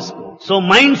వచ్చిండాలి మనసుకు. So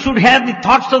mind should have the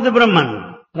thoughts of the Brahman.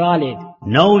 రాలేదు.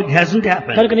 No, it hasn't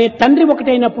happened. కనుక నీ తండ్రి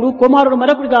ఒకటైనప్పుడు కుమారుడు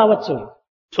మరొకటి కావచ్చు.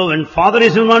 So when father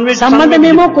is in one way, son will be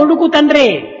సంబంధమేమో different. కొడుకు తండ్రే.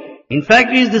 In fact,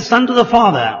 he is the son to the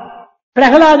father.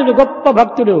 ప్రహ్లాదుడు గొప్ప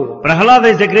భక్తుడు, Prahlada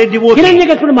is a great devotee.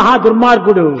 హిరణ్యకశిపుడు మహా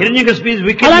దుర్మార్గుడు. Hiranyakashipu is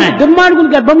wicked అలాంటి man. దుర్మార్గుని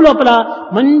గర్భం లోపల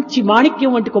మంచి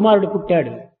మాణిక్యం వంటి కుమారుడు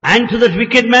పుట్టాడు. And to that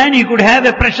wicked man, he could have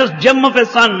a precious gem of a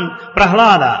son,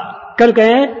 Prahlada. కనుక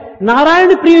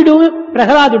నారాయణ ప్రియుడు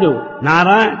ప్రహ్లాదుడు,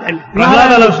 Narayana,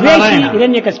 Prahlada loves ద్వేషి Narayana.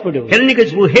 హిరణ్యకశిపుడు.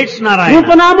 Hiranyakashipu hates Narayana.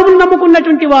 రూపనామములు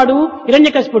నమ్ముకున్నటువంటి వాడు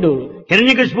హిరణ్యకశిపుడు.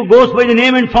 Hiranyakashipu goes by the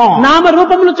name and form. నామ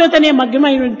రూపముల చేతనే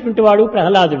మగ్నమైనటువంటి వాడు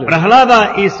ప్రహ్లాదుడు. Prahlada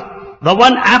is the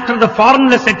one after the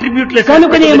formless, attributeless aspect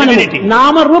కనుకనే of the మనం divinity.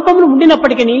 నామ రూపములు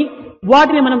ఉండినప్పటికీ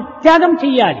వాటిని మనం త్యాగం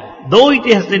చెయ్యాలి. Though it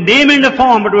has the name and a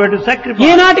form, but we have to sacrifice.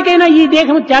 ఏనాటికైనా ఈ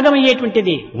దేహం త్యాగం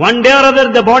అయ్యేటువంటిది. One day or other,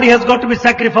 the body has got to be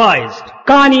sacrificed.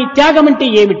 కానీ త్యాగం అంటే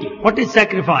ఏమిటి? What is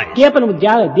sacrifice? కేవలం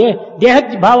దేహ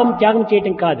భావం త్యాగం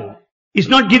చేయటం కాదు. It's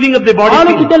not giving up the body. ఆలు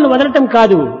thing. బిడ్డలను వదలటం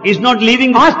కాదు. It's not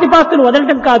leaving. ఆస్తిపాస్తులు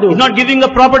వదలటం కాదు. It's not giving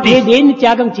up property. దేన్ని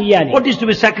త్యాగం చెయ్యాలి? What is to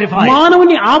be sacrificed?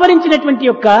 మానవుని ఆవరించినటువంటి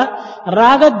యొక్క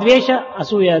రాగ ద్వేష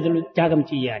అసూయాదులు త్యాగం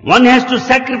చెయ్యాలి. One has to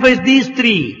sacrifice these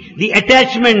three: the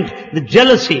attachment, the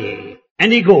jealousy,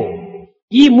 and ego.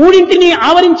 ఈ మూడింటిని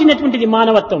ఆవరించినటువంటిది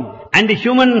మానవత్వం. And the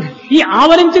human ఈ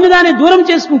ఆవరించిన దాన్ని దూరం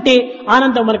చేసుకుంటే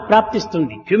ఆనందం మనకు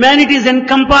ప్రాప్తిస్తుంది. humanity is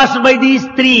encompassed by these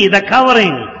three, the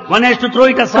covering. One has to throw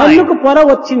it aside. కన్నుకు పొర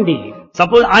వచ్చింది,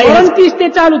 Suppose పొరం తీస్తే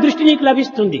చాలు దృష్టి నీకు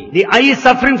లభిస్తుంది. the eye is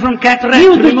suffering from cataract.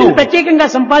 నీవు దృష్టిని Remove. ప్రత్యేకంగా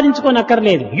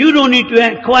సంపాదించుకోనక్కర్లేదు. You don't need to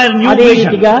acquire new అదే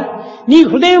vision. రీతిగా నీ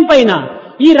హృదయం పైన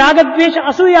ఈ రాగద్వేష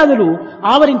అసూయాదులు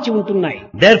ఆవరించి ఉంటున్నాయి.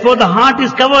 Therefore the heart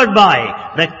is covered by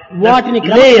the వాటిని layer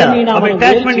క్రమక్రమేణా of మనం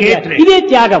attachment and వేరు చేయాలి. hatred. ఇదే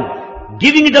త్యాగం.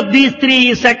 Giving it up these three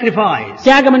is sacrifice.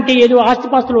 త్యాగం అంటే ఏదో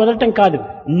ఆస్తిపాస్తులు వదలటం కాదు.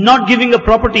 Not giving up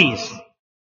properties.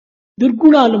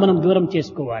 దుర్గుణాలు మనం దూరం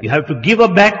చేసుకోవాలి. You have to give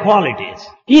up bad qualities.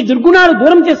 ఈ దుర్గుణాలు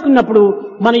దూరం చేసుకున్నప్పుడు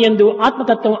మన యందు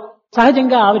ఆత్మతత్వం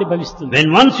సహజంగా ఆవిర్భవిస్తుంది. When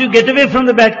once you get away from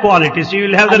the bad qualities, you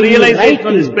will have the అది నీ realization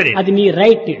of the right. spirit. అది నీ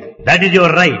right. That is your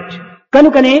right.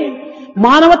 కనుకనే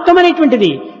మానవత్వం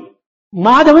అనేటువంటిది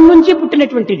మాధవం నుంచి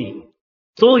పుట్టినటువంటిది.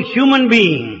 So human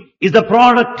being is the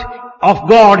product of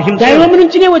God himself. దైవం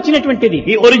నుంచినే వచ్చినటువంటిది.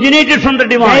 He originated from the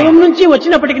దైవం divine. నుంచి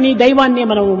వచ్చినప్పటికీ నీ దైవాన్ని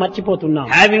మనం మర్చిపోతున్నాం.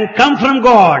 Having come from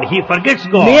God, he forgets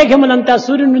God. మేఘములంతా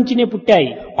సూర్యుడి నుంచినే పుట్టాయి.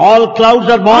 All clouds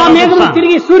are ఆ born of the మేఘములు sun.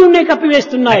 తిరిగి సూర్యుడినే The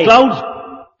కప్పివేస్తున్నాయి. clouds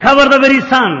cover the very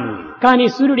sun. కానీ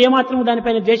సూర్యుడు ఏమాత్రం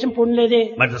దానిపైన ద్వేషం పొందలేదే.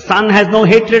 But the sun has no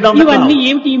hatred on the ఇవన్నీ clouds.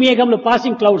 ఏమిటి? ఈ మేఘంలో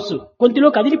పాసింగ్ క్లౌడ్స్ కొంతలో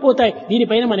కదిలిపోతాయి.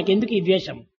 దీనిపైన మనకెందుకు ఈ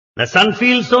ద్వేషం? The sun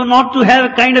feels so not to have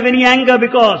kind of any anger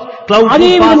because clouds అదే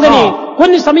will pass విధంగానే off.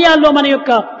 కొన్ని సమయాల్లో మన యొక్క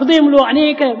హృదయంలో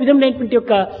అనేక విధములైనటువంటి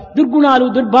యొక్క దుర్గుణాలు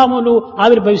దుర్భావములు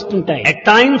ఆవిర్భవిస్తుంటాయి. At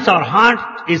times our heart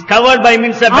is covered by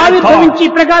means of bad ఆవిర్భవించి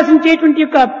thoughts. ప్రకాశించేటువంటి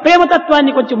యొక్క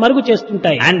ప్రేమతత్వాన్ని కొంచెం మరుగు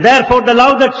చేస్తుంటాయి. And therefore the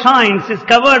love that shines is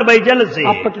covered by jealousy.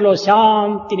 అప్పట్లో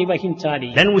శాంతిని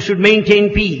వహించాలి. Then we should maintain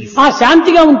peace. ఆ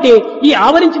శాంతిగా ఉంటే ఈ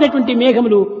ఆవరించినటువంటి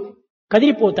మేఘములు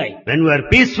కదిలిపోతాయి. When we are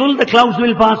peaceful, the clouds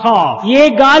will pass off. ఏ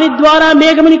గాలి ద్వారా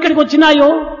మేఘములు ఇక్కడికి వచ్చినాయో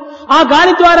ఆ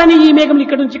గాలి ద్వారానే ఈ మేఘములు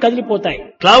ఇక్కడి నుంచి కదిలిపోతాయి.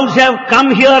 Clouds have come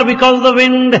here because of the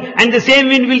wind, and the same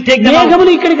wind will take them out.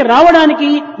 మేఘములు ఇక్కడికి రావడానికి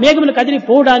మేఘములు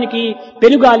కదిలిపోవడానికి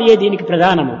పెనుగాలియే దీనికి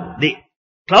ప్రధానము. The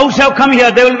clouds have come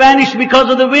here, they will vanish because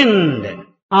of the wind.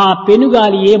 ఆ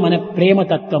పెనుగాలియే మన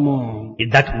ప్రేమతత్వము.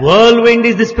 That whirlwind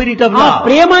is the spirit of ఆ love.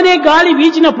 ప్రేమ అనే గాలి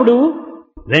వీచినప్పుడు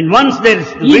When once there is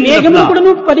the ఈ wind of మేఘములు love, కూడా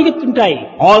పరిగెత్తుంటాయి.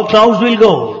 all clouds will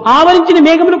go. ఆవరించిన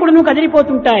మేఘములు కూడా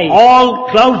కదిలిపోతుంటాయి. All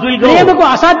clouds will go. ప్రేమకు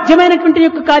అసాధ్యమైనటువంటి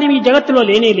యొక్క కార్యం ఈ జగత్తులో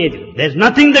లేనే లేదు. There's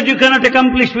nothing that you cannot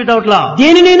accomplish without love.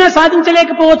 దేనినైనా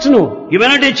సాధించలేకపోవచ్చును. You may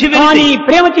not achieve కానీ anything.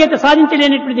 ప్రేమ చేత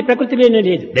సాధించలేనటువంటి ప్రకృతిలోనే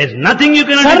లేదు. There's nothing you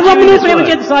cannot achieve సర్వమును in this ప్రేమ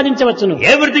world. చేత సాధించవచ్చును.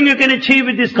 Everything you can achieve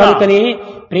with this love. కనుకనే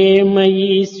ప్రేమ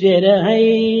ఈశ్వర హై,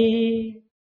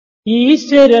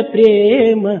 ఈశ్వర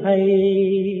ప్రేమ హై.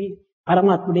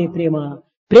 పరమాత్ముడే ప్రేమ,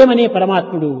 ప్రేమనే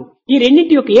పరమాత్ముడు. ఈ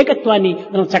రెండింటి యొక్క ఏకత్వాన్ని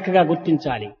మనం చక్కగా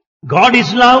గుర్తించాలి. God is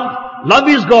love, love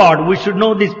is God. We should know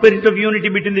the spirit of unity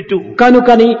between the two.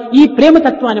 కనుకని ఈ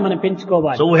ప్రేమతత్వాన్ని మనం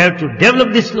పెంచుకోవాలి. So we have to develop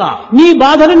this love. నీ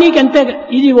బాధలు నీకెంత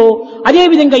ఇదివో అదే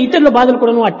విధంగా ఇతరుల బాధలు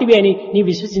కూడా అట్టివే అని నీ You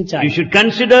విశ్వసించాలి. should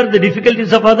consider the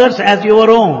difficulties of others as your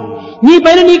own. నీ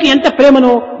పైన నీకు ఎంత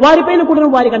ప్రేమనో వారిపైన కూడా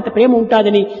వారికి అంత ప్రేమ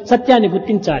ఉంటాదని సత్యాన్ని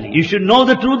గుర్తించాలి. You should know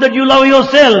the truth that you love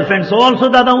yourself and so also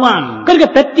the other one. కనుక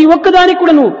ప్రతి ఒక్కదానికి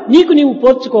కూడా నీకు నీవు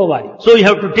పోర్చుకోవాలి. So you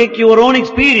have to take your own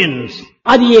experience.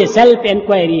 అది ఏ సెల్ఫ్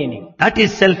ఎంక్వైరీ అని. That is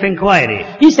self-inquiry.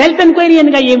 ఈ సెల్ఫ్ ఎంక్వైరీ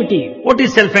అనగా ఏమిటి? What is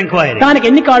self-inquiry? దానికి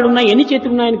ఎన్ని కాళ్ళు ఉన్నాయి ఎన్ని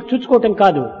చేతులు ఉన్నాయని చూసుకోవటం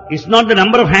కాదు. It's not the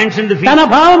number of hands in the feet. తన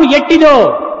భావం ఎట్టిదో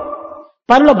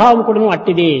పరుల భావం కూడా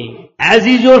అట్టిదే. As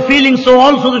is your feeling, so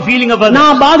also the feeling of నా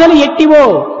others. బాధలు ఎట్టివో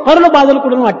పరుల బాధలు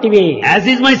కూడా అట్టివే. As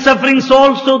is my suffering, so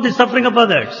also the suffering of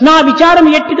others. నా విచారం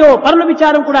ఎట్టిదో పరుల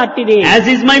విచారం కూడా అట్టిదే. As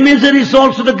is my misery, so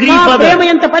also the grief నా of ప్రేమ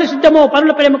others. ఎంత పరిశుద్ధమో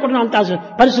పరుల ప్రేమ కూడా అంత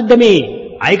పరిశుద్ధమే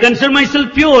I consider myself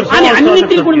pure, so అని also అన్నింటినీ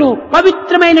others are కూడా pure.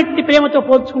 పవిత్రమైనటువంటి ప్రేమతో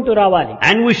పోల్చుకుంటూ రావాలి.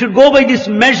 And we should go by this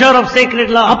measure of sacred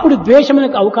love. అప్పుడు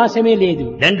ద్వేషములకు అవకాశమే లేదు.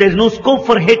 Then there is no scope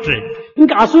for hatred.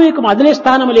 ఇంకా అసూయకు మొదలే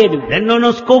స్థానం లేదు. Then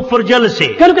no scope for jealousy.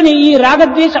 కనుకనే ఈ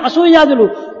రాగద్వేష అసూయాదులు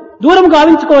దూరం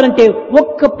గావించుకోవాలంటే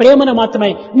ఒక్క ప్రేమను మాత్రమే,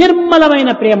 నిర్మలమైన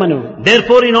ప్రేమను,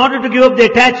 Therefore, in order to give up the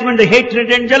attachment, the hatred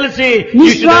and jealousy, you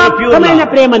should have pure నిస్వార్థమైన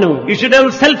love. ప్రేమను, You should have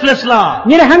selfless love.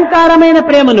 నిరహంకారమైన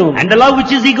ప్రేమను And the love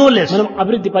which is egoless. మనం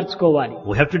అభివృద్ధి పరచుకోవాలి.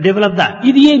 We have to develop that.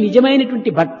 ఇది ఏ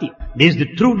నిజమైనటువంటి భక్తి. This is the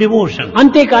true devotion.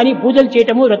 అంతేకాని పూజలు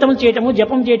చేయటము, వ్రతములు చేయటము,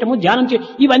 జపం చేయటము, ధ్యానం చేయటం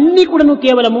ఇవన్నీ కూడాను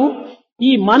కేవలము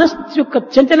ఈ మనస్సు యొక్క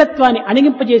చంచలత్వాన్ని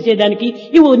అణిగింపజేసేదానికి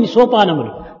ఇవి కొన్ని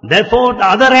సోపానములు. Therefore, the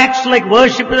other acts like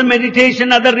worship and meditation,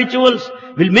 other rituals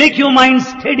will make your mind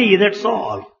steady, that's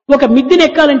all. ఒక మిద్దెని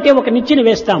ఎక్కాలంటే ఒక నిచ్చెన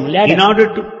వేస్తాం.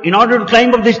 In order to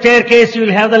climb up the staircase, you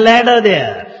will have the ladder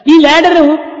there. ఈ ల్యాడర్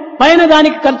పైన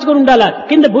దానికి ఖర్చుకొని ఉండాలా,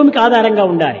 కింద భూమికి ఆధారంగా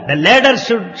ఉండాలి. The ladder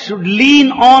should lean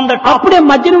on the top. అప్పుడే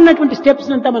మధ్యన ఉన్నటువంటి స్టెప్స్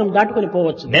అంతా మనం దాటుకొని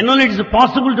పోవచ్చు. Then only it is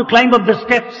possible to climb up the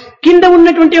steps. కింద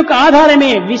ఉన్నటువంటి ఒక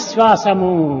ఆధారమే విశ్వాసము.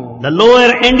 The lower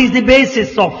end is the basis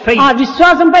of ఆ faith.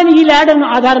 విశ్వాసం పైన ఈ ల్యాడర్ ను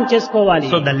ఆధారం చేసుకోవాలి.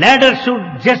 So the ladder should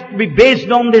just be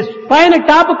based on this. పైన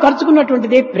టాప్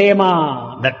ఖర్చుకున్నటువంటిదే ప్రేమ,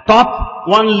 The top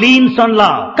one leans on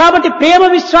love. కాబట్టి ప్రేమ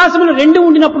విశ్వాసములు రెండు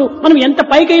ఉండినప్పుడు మనం ఎంత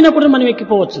పైకైనా కూడా మనం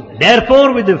ఎక్కిపోవచ్చు. Therefore,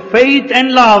 with the faith and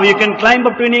love, you can climb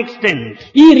up to an extent.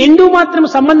 ఈ రెండు మాత్రం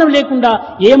సంబంధం లేకుండా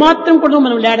ఏ మాత్రం కూడా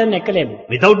మనం లేడర్ని ఎక్కలేము.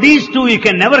 Without these two, you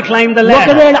can never climb the ladder.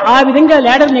 ఒకవేళ ఆ విధంగా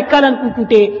లేడర్ని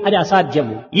ఎక్కాలనుకుంటుంటే అది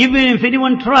అసాధ్యము. Even if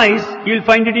anyone tries, you will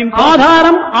find it impossible.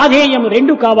 ఆధారం ఆధేయం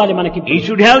రెండు కావాలి మనకి. You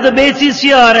should have the basis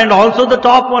here and also the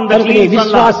top one that leans on love.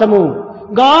 విశ్వాసము,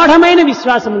 గాఢమైన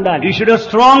విశ్వాసం ఉండాలి. You should have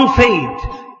strong faith.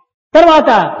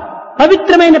 తర్వాత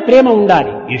పవిత్రమైన ప్రేమ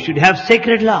ఉండాలి. You should have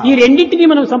sacred love. ఈ రెండింటిని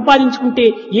మనం సంపాదించుకుంటే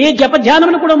ఏ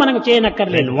జపధ్యానములు కూడా మనం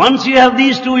చేయనక్కర్లేదు. And once you have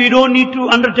these two, you don't need to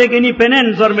undertake any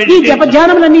penance or ఈ meditation.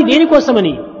 జపధ్యానములన్నీ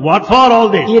దేనికోసమని? What for all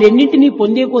this? ఈ రెండింటిని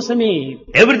పొందే కోసమే.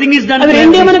 Everything is done. అవి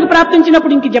రెండే మనకు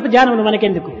ప్రాప్తించినప్పుడు ఇంక జపధ్యానములు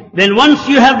మనకెందుకు? Then once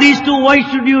you have these two, why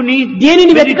should you need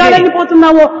దేనిని వెతకాలని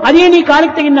పోతున్నావో అదే నీ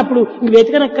కాలికి తగినప్పుడు ఇంక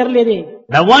వెతకనక్కర్లేదే.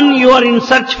 The one you are in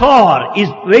search for is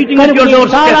waiting at your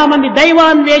doorstep. చాలా మంది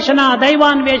దైవాన్వేషణ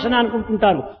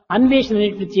అనుకుంటుంటారు. అన్వేషణ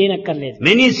అనేది చేయనక్కర్లేదు.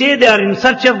 Many say they are in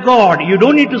search of God. You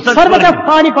don't need to search for సర్వత Him.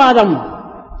 పాణిపాదం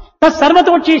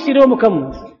తత్సర్వతోచ్చి శిరోముఖం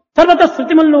సర్వత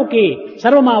శృతిమల్లోకి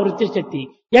సర్వమావృత్తి శక్తి.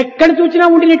 ఎక్కడ చూసినా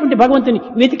ఉండినటువంటి భగవంతుని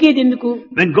వెతికేది ఎందుకు?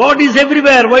 When God is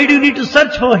everywhere, why do you need to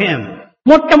search for Him?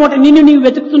 మొట్టమొదటి నిన్ను నీవు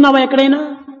వెతుకుతున్నావా ఎక్కడైనా?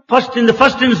 First, in the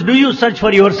first instance, do you search for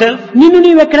yourself? నిన్ను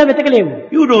నీవు ఎక్కడ వెతకలేవు.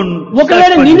 You don't.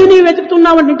 ఒకవేళ search for నిన్ను you. నీవు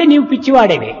వెతుకుతున్నావంటే నీవు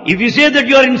పిచ్చివాడేవే. If you say that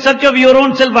you are in search of your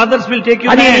own self, others will take you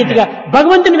అదే mad. రీతిగా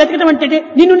భగవంతుని వెతకడం అంటే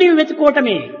నిన్ను నీవు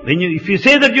వెతుకోవటమే. If you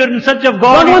say that you are in search of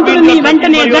God, భగవంతుడు నీ you are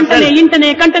వెంటనే searching for గంటనే yourself.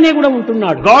 ఇంటనే కంటనే కూడా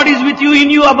ఉంటున్నాడు. God is with you, in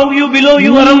you, above you, below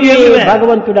you, around you, నీవే everywhere.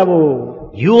 భగవంతుడవు.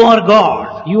 You are God.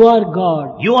 You are God.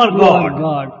 You are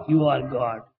God. You are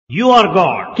God. You are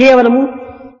God. కేవలము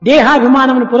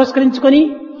దేహాభిమానమును పురస్కరించుకొని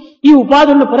ఈ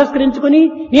ఉపాధులను పురస్కరించుకొని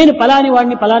నేను పలాని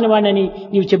వాడిని అని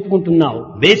నీవు చెప్పుకుంటున్నావు.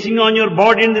 Basing on your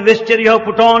body and the vesture you have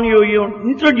put on, you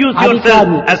introduce అది yourself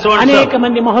కాదు. as so and so. అనేక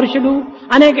మంది మహర్షులు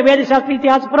అనేక వేద శాస్త్ర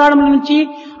ఇతిహాస పురాణముల నుంచి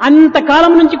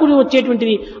అంతకాలం నుంచి కూడా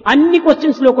వచ్చేటువంటిది అన్ని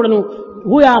క్వశ్చన్స్ లో కూడాను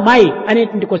హూ యామ్ ఐ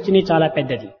అనేటువంటి క్వశ్చన్ చాలా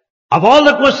పెద్దది. Of all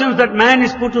the questions that man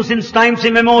is put to since times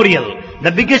immemorial,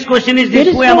 the biggest question is this: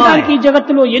 who am తెలుసుకోవడానికి I?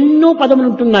 జగత్తులో ఎన్నో పదములు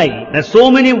ఉంటున్నాయి. There are so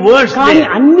many words కానీ there.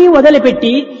 అన్ని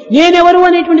వదిలిపెట్టి నేనెవరు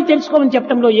అనేటువంటి తెలుసుకోమని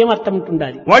చెప్పడంలో ఏమర్థం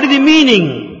ఉంటుండాలి? What is the meaning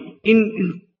in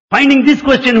finding this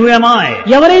question, who am I?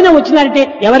 ఎవరైనా వచ్చినారంటే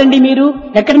ఎవరండి మీరు,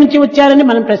 ఎక్కడి నుంచి వచ్చారని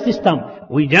మనం ప్రశ్నిస్తాం.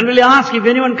 We generally ask, if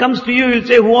anyone comes to you, you'll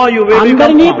say, who are you? Where do you come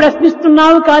అందరినీ from?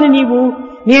 ప్రశ్నిస్తున్నావు కానీ నీవు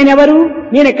నేనెవరు,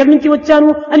 నేను ఎక్కడి నుంచి వచ్చాను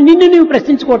అని నిన్ను నీవు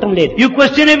ప్రశ్నించుకోవటం లేదు. You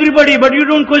question everybody, but you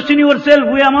don't question yourself.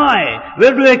 Who am I?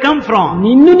 Where do I come from?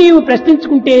 నిన్ను నీవు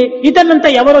ప్రశ్నించుకుంటే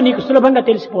ఇతరులంతా ఎవరో నీకు సులభంగా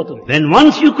తెలిసిపోతుంది. Then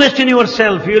once you question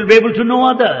yourself, you will be able to know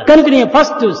others. కనుకనే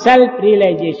first self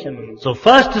realization. So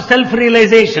first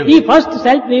self-realization. ఈ first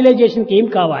self realisation కి ఏం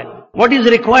కావాలి? What is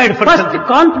required for first self?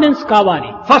 Confidence కావాలి.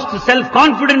 First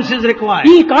self-confidence is required.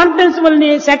 ఈ confidence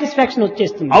వల్లనే satisfaction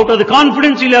వచ్చేస్తుంది. Out of the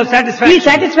confidence you'll have ఈ satisfaction.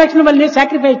 సాటిస్ఫాక్షన్ వల్లనే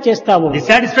సాక్రిఫైస్ చేస్తావు. The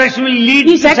satisfaction will lead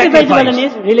ఈ to సాక్రిఫైస్ sacrifice.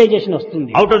 వల్లనే రియలైజేషన్ వస్తుంది.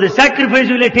 Out of the sacrifice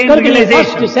you will attain first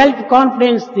realization. Self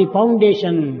confidence the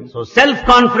foundation. So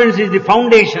self-confidence is the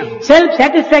foundation. Self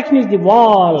satisfaction is the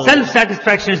wall.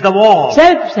 Self-satisfaction is the wall.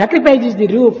 Self sacrifice is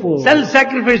the roof.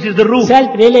 Self-sacrifice is the roof.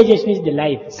 Self realization is the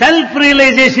life.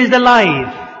 Self-realization is the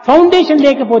life. Foundation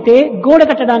లేకపోతే గోడ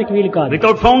కట్టడానికి వీలు కాదు.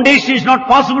 Without foundation it's not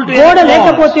possible to గోడ erect walls.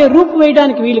 లేకపోతే roof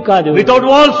వేయడానికి వీలు కాదు. Without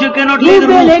walls you cannot lay the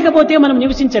roof roof. లేకపోతే మనం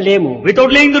నివసించలేము.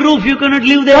 Without laying the roof you cannot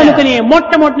live there. కనుకనే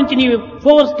మొట్టమొదటి నుంచి నీవు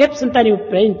 4 స్టెప్స్ అంతా నీవు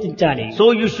ప్రయత్నించాలి. So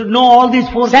you should know all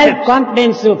these 4 self steps.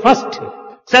 Confidence first.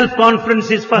 Self-confidence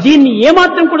is first. దీన్ని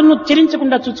ఏమాత్రం కూడా నువ్వు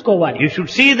చెలించకుండా చూసుకోవాలి. You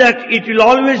should see that it will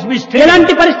always be stable.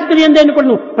 ఎలాంటి పరిస్థితులు ఏందైనా కూడా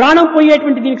నువ్వు ప్రాణం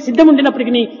పోయేటువంటి దీనికి సిద్ధం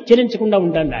ఉండినప్పటికీ చెలించకుండా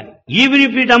ఉండాలి. Even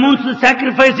if it amounts to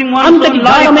sacrificing one's అంతటి own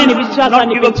life, గాఢమైన one should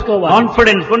విశ్వాసాన్ని not give up పెంచుకోవాలి.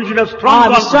 confidence. One should have ఆ strong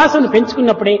confidence. విశ్వాసం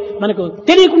పెంచుకున్నప్పుడే మనకు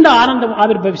తెలియకుండా ఆనందం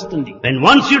ఆవిర్భవిస్తుంది. When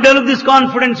once you develop this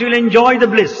confidence, you will enjoy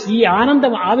the bliss. ఈ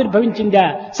ఆనందం ఆవిర్భవించిందా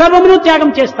సర్వమును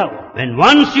త్యాగం చేస్తావు. When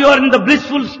once you are in the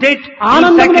blissful state, you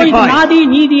ఆనందంలో ఇది sacrifice. నాది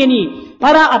నీది అని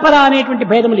పర అపర అనేటువంటి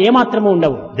భేదములు ఏమాత్రమూ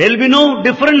ఉండవు. There will be no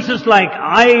differences like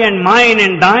I and mine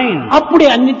and thine. అప్పుడే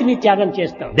అన్నింటినీ త్యాగం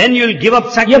చేస్తావు. Then you will give up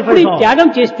ఎప్పుడు sacrifice. all. త్యాగం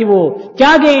చేస్తావో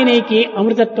త్యాగేనైకి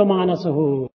అమృతత్వ మానసు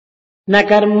న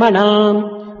కర్మణాం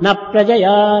న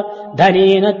ప్రజయా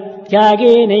ధనేన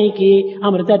త్యాగేనైకి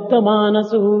అమృతత్వ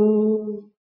మానసు.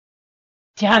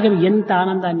 త్యాగం ఎంత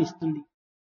ఆనందాన్ని ఇస్తుంది.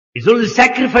 It's only the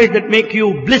sacrifice that make you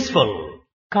blissful.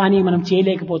 కానీ మనం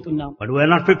చేయలేకపోతున్నాం. But we are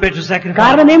not prepared to sacrifice.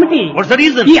 కారణం ఏమిటి? What's the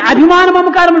reason? ఈ అభిమాన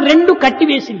మమకారములు రెండు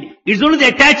కట్టివేసింది. It's only the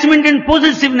attachment and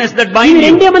possessiveness that ఈ bind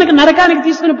రెండే you. మనకు నరకానికి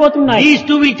తీసుకుని పోతున్నాయి. These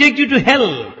two will take you to hell.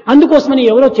 అందుకోసమని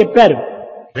ఎవరో చెప్పారు,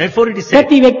 Therefore it is said,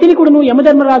 ప్రతి వ్యక్తిని కూడా నువ్వు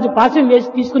యమధర్మరాజు పాశం వేసి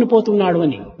తీసుకుని పోతున్నాడు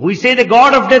అని. we say the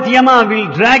god of death Yama will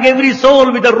drag every soul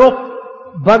with a rope.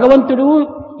 భగవంతుడు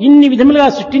ఇన్ని విధములుగా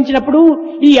సృష్టించినప్పుడు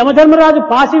ఈ యమధర్మరాజు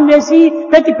పాశం వేసి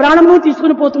ప్రతి ప్రాణమును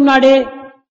తీసుకుని పోతున్నాడే.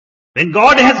 When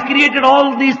God has created all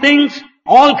these things,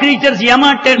 all creatures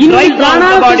Yama ఇన్ని drives out the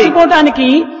ప్రాణాలు body. తీసుకుపోవడానికి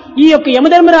ఈ యొక్క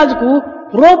యమధర్మరాజుకు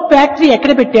రోప్ ఫ్యాక్టరీ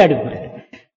ఎక్కడ పెట్టాడు?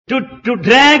 To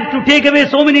drag, to take away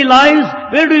so many lives,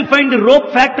 where do you find the rope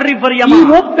factory for ఈ Yama?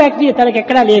 Rope factory తనకి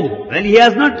ఎక్కడా లేదు. Well, he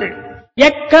has not.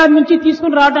 ఎక్కడి నుంచి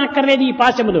తీసుకుని రావడం అక్కర్లేదు ఈ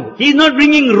పాశములు. He is not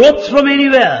bringing ropes from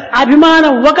anywhere.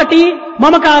 అభిమానం ఒకటి,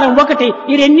 మమకారం ఒకటి,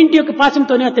 ఈ రెండింటి యొక్క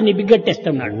పాశంతోనే అతన్ని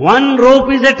బిగ్గట్టేస్తున్నాడు. One rope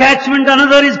is attachment,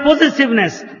 another is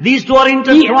possessiveness. These two are ఈ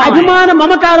intertwined. అభిమాన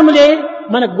మమకారములే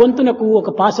మన గొంతునకు ఒక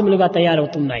పాశములుగా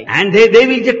తయారవుతున్నాయి. And they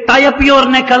will just tie up your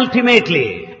neck ultimately.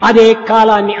 అదే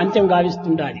కాలాన్ని అంత్యం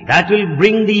గావిస్తుండాలి. That will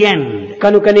bring the end.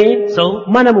 కనుకనే So,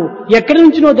 మనము ఎక్కడి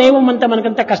నుంచినో దైవం అంతా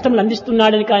మనకంతా కష్టములు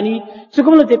అందిస్తున్నాడని కానీ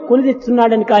సుఖములు కొని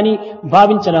తెస్తున్నాడని కానీ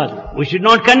భావించరాదు. we should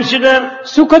not consider,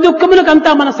 సుఖ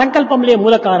దుఃఖములకంతా మన సంకల్పములే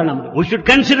మూల కారణములు. we should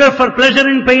consider for pleasure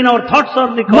and pain our thoughts are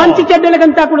the మంచి cause.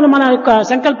 చెడ్డలకంతా కూడా మన యొక్క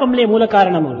సంకల్పములే మూల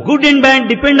కారణములు. Good and bad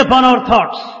depend upon our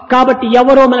thoughts. కాబట్టి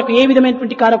ఎవరో మనకు ఏ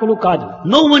విధమైనటువంటి కారకులు కాదు.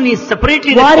 No one is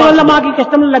separately వారి వల్ల responsible. మాకు ఈ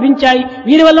కష్టములు లభించాయి,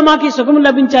 వీరి వల్ల మాకు ఈ సుఖములు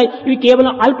లభించాయి, ఇవి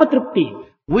కేవలం అల్పతృప్తి.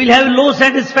 We'll have low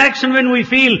satisfaction when we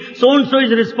feel so-and-so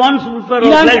is responsible for our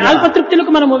ఇలాంటి pleasure.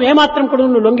 అల్పతృప్తులకు మనము ఏమాత్రం కూడా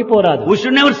లొంగిపోరాదు. We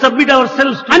should never submit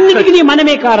ourselves to అన్నిటికీ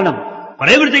మనమే కారణం. For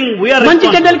everything we are మంచి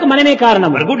responsible. చెడ్డలకు మనమే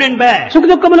కారణం. For good and bad. సుఖ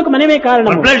దుఃఖములకు మనమే కారణం.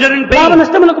 For pleasure and pain. లాభ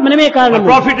నష్టములకు మనమే కారణం. For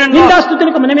profit and loss.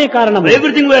 నిందాస్తుతులకు మనమే కారణం. For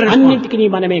everything we are responsible. అన్నిటికీ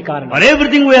మనమే కారణం. For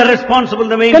everything we are responsible,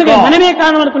 the main కనుక cause. మనమే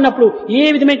కారణం అనుకున్నప్పుడు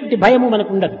ఏ విధమైనటువంటి భయము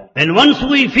మనకు ఉండదు. And once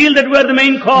we feel that we are the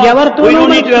main cause, we ఎవరితోనూ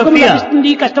don't need మనకు to have సుఖం fear.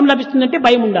 లభిస్తుంది, కష్టం లభిస్తుంది అంటే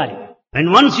భయం ఉండాలి. And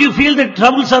once you feel that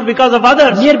troubles are because of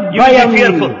others, you నిర్భయం, will be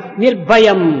fearful.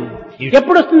 నిర్భయం.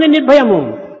 ఎప్పుడు వస్తుంది నిర్భయము?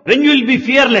 When you will be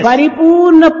fearless.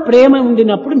 పరిపూర్ణ ప్రేమ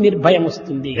ఉండినప్పుడు నిర్భయం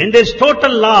వస్తుంది. When there is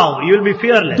total love, you will be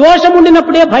fearless. దోషం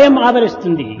ఉండినప్పుడే భయం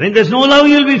ఆవరిస్తుంది. When there is no love,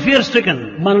 you will be fear-stricken.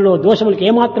 మనలో దోషములకు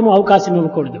ఏమాత్రం అవకాశం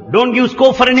ఇవ్వకూడదు. Don't give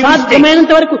scope for any mistake.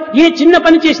 సాధ్యమైనంత వరకు ఏ చిన్న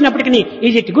పని చేసినప్పటికీ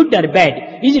is it good or bad,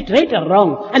 is it right are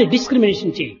wrong అని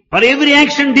డిస్క్రిమినేషన్ చేయి. For every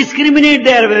action, discriminate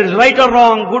there, whether it's right or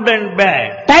wrong, good and bad.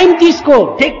 Time తీసుకో.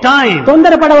 Take time.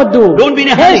 తొందరపడవద్దు. Don't be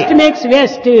in a hurry. Haste makes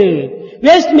waste.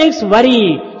 Waste makes worry.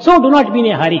 So do not be in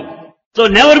a hurry. So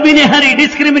never be in a hurry.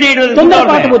 Discriminate whether good or bad.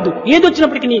 తొందరపాటవద్దు.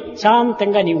 ఏదొచ్చినప్పటికీ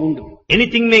శాంతంగా నీవు ఉండు.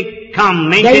 Anything may come,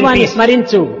 maintain దైవాన్ని peace.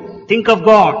 స్మరించు. Think of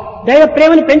God. దైవ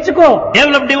ప్రేమని పెంచుకో.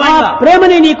 Develop ఆ divine love.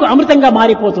 ప్రేమనే నీకు అమృతంగా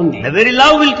మారిపోతుంది. The very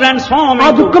love will transform ఆ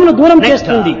into దుఃఖమును దూరం nectar,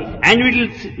 చేస్తుంది. and it will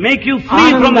make you free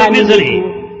from the ఆనందాన్ని misery.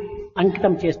 నీకు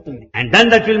అంకితం చేస్తుంది. And then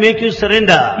that will make you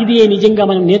surrender. ఇది నిజంగా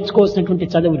మనం నేర్చుకోవాల్సినటువంటి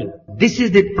చదువులు. This is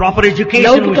the proper education we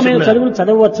లౌకికమైన should learn. చదువులు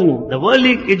చదవచ్చును, The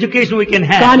worldly education we can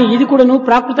have. కానీ ఇది కూడాను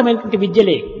ప్రాకృతమైనటువంటి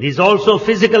విద్యలే. This is also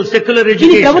physical, secular ఇది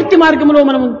education. ప్రవృత్తి మార్గంలో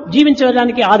మనం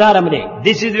జీవించడానికి ఆధారములే.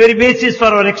 This is the very basis for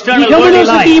our external ఇహమును worldly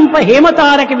life. సుఖింప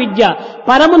హేమతారక విద్య,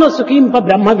 పరమును సుఖింప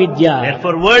బ్రహ్మ విద్య.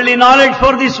 Therefore, worldly knowledge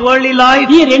for this worldly life,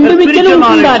 ఈ రెండు and విద్యలు spiritual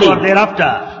knowledge ఉండాలి. for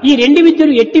thereafter. ఈ రెండు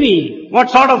విద్యలు ఎట్టివి? What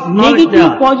sort of knowledge they negative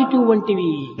are? Positive వంటివి.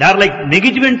 They are like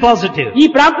negative and positive. ఈ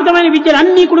ప్రాకృతమైన విద్యలు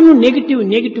అన్ని కూడా negative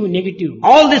negative negative.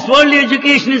 All this worldly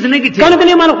education is negative.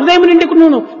 కనుకనే మన హృదయం నుండి కూడా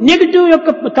నెగిటివ్ యొక్క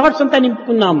థాట్స్ అంతా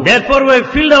నింపుకున్నాము. Therefore, we have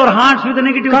filled our hearts with the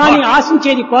negative కానీ thoughts.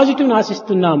 ఆశించేది పాజిటివ్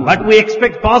ఆశిస్తున్నాము. But we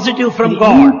expect positive from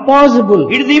God. Impossible.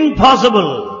 It is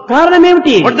impossible. కారణం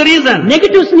ఏమిటి? What's the reason?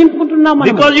 నెగిటివ్స్ నింపుకుంటున్నాం మనం.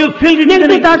 Because you filled it with negative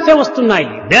negative. Thoughts వస్తున్నాయి.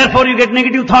 Therefore, you get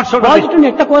negative thoughts out of it. Positive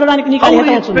ఎట్ట కోరడానికి నీకు How do అధికారం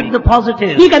you వస్తుంది? expect the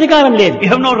positive? నీకు అధికారం లేదు. You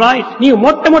have no right. నీవు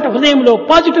మొట్టమొదటి హృదయంలో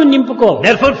positive నింపుకో.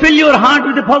 Therefore, fill your heart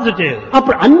with the positive.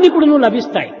 అప్పుడు అన్ని కూడా నువ్వు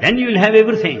లభిస్తాయి. Then you will have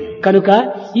everything. కనుక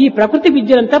ఈ ప్రకృతి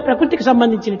విద్యలంతా ప్రకృతికి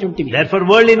సంబంధించినటువంటివి. Therefore,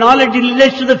 worldly knowledge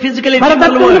relates to the physical and eternal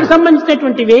పరతత్వములకు world.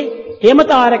 సంబంధించినటువంటివి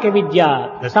హేమతారక విద్య,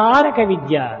 తారక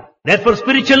విద్య. Therefore,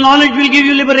 spiritual knowledge will give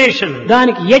you liberation.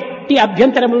 దానికి ఎట్టి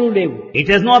అభ్యంతరములు లేవు. It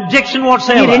has no objection ఈ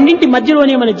whatsoever. రెండింటి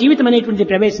మధ్యలోనే మన జీవితం అనేటువంటి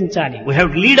ప్రవేశించాలి. We have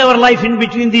to lead our life in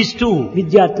between these two.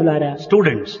 విద్యార్థులారా,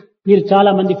 Students, మీరు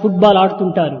చాలా మంది ఫుట్బాల్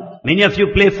ఆడుతుంటారు. many of you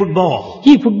play football.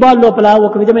 ఈ ఫుట్బాల్ లోపల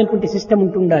ఒక విధమైనటువంటి సిస్టమ్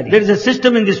ఉంటుండాలి. There is a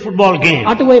system in this football game.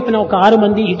 అటువైపున ఒక 6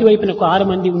 మంది, ఇటువైపున ఒక 6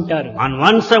 మంది ఉంటారు. On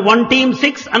one side, one team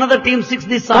 6, another team 6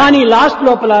 this side. కానీ లాస్ట్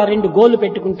లోపల 2 గోళ్లు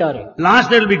పెట్టుకుంటారు. Last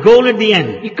there will be goal at the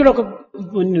end. ఇక్కడ ఒక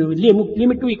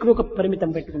లిమిట్, ఇక్కడ ఒక పరిమితం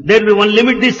పెట్టుకుంటారు. There will be one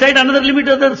limit this side, another limit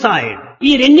other side.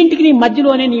 ఈ రెండింటికి నీ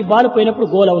మధ్యలోనే నీ బాల్ పోయినప్పుడు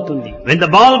గోల్ అవుతుంది. When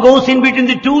the ball goes in between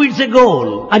the two, it's a goal.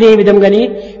 అదే విధంగానే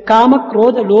కామ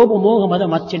క్రోధ లోభ మోహ మద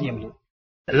మత్సర్యములు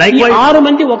ఈ Likewise, 6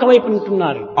 మంది ఒకవైపు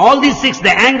ఉంటున్నారు. all these 6,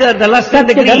 the anger, the lust and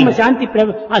the సత్య ధర్మ greed. శాంతి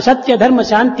సత్య ధర్మ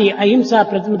శాంతి అహింస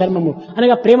ప్రథమ ధర్మము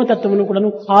అనగా ప్రేమతత్వమును కూడాను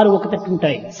 6 ఒక తట్టు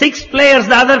ఉంటాయి. 6 players,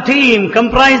 the other team,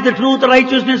 comprise the truth,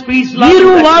 righteousness, peace, love.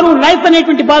 వీరు వారు లైఫ్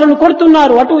అనేటువంటి బాలును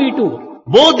కొడుతున్నారు అటు ఇటు.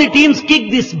 Both the teams kick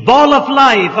this ball of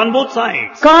life on both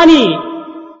sides. కానీ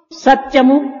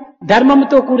సత్యము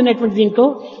ధర్మముతో కూడినటువంటి దీంట్లో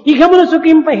ఇహమును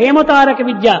సుఖింప హేమతారక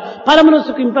విద్య, పరమును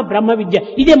సుఖింప బ్రహ్మ విద్య,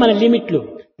 ఇదే మన లిమిట్లు.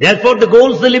 Therefore, the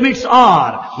goals, the limits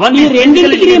are one ఈ is physical రెండింటికి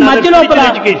education, మధ్య another లోపల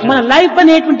spiritual education. మన లైఫ్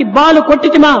అనేటువంటి బాల్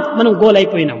కొట్టితమా మనం గోల్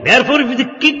అయిపోయినాం. Therefore, if you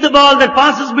kick the ball that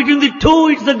passes between the two,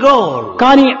 it's the goal.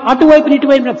 కానీ అటువైపు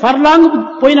ఇటువైపు ఫర్లాంగ్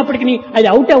పోయినప్పటికీ అది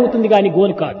అవుట్ అవుతుంది కానీ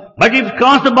గోల్ కాదు. But if it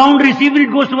crosses the boundaries, even if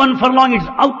it goes to one furlong, it's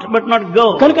out but not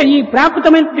goal. కనుక ఈ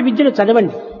ప్రాకృతమైనటువంటి విద్యను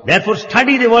చదవండి. Therefore,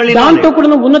 study the worldly దాంతో knowledge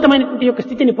కూడా ఉన్నతమైనటువంటి యొక్క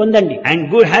స్థితిని పొందండి. and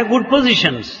have good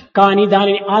positions. కానీ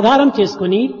దానిని ఆధారం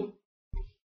చేసుకుని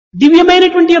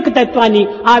దివ్యమైనటువంటి యొక్క తత్వాన్ని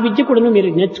ఆ విద్య కూడా మీరు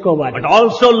నేర్చుకోవాలి. But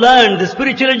also learn the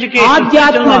spiritual education. ఆధ్యాత్మ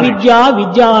spiritual knowledge. Vidya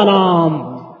విద్యానాం.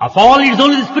 Of all, it's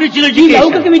only the spiritual ఈ education.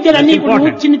 లౌకిక విద్యలన్నీ That's కూడా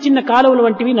important. చిన్న చిన్న కాలువల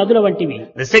వంటివి, నదుల వంటివి.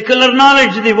 The secular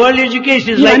knowledge, the worldly education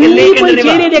is like a ఇవన్నీ lake and a పోయి river.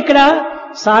 చేరేది ఎక్కడ?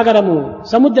 సాగరము,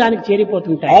 సముద్రానికి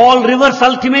చేరిపోతుంటాయి. All rivers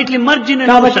ultimately merge in an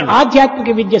కాబట్టి ocean. ఆధ్యాత్మిక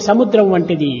విద్య సముద్రం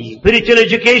వంటిది. Spiritual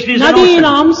education is an ocean.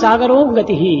 నదీనాం సాగరో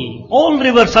గతి. All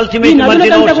rivers ఈ ultimately merge in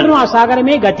నదులకంతా కూడా ocean. ఆ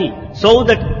సాగరమే గతి. So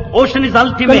that ocean is కనుక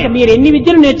ultimate. మీరు ఎన్ని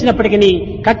విద్యలు నేర్చినప్పటికీ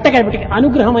కట్టగడపటికి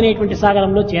అనుగ్రహం అనేటువంటి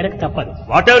సాగరంలో చేరక తప్పదు.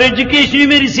 Whatever education you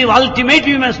may receive,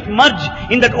 ultimately you must merge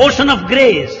in that ocean of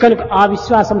grace. కనుక ఆ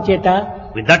విశ్వాసం చేత,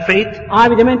 With that faith, ఆ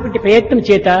విధమైనటువంటి ప్రయత్నం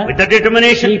చేత with that ఈ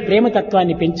determination,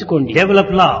 ప్రేమతత్వాన్ని పెంచుకోండి. develop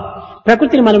love.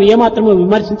 ప్రకృతిని మనం ఏమాత్రము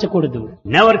విమర్శించకూడదు.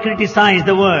 Never criticize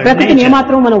the world. ప్రకృతిని Nature.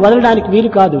 ఏమాత్రం మనం వదలడానికి వీలు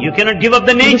కాదు. You cannot give up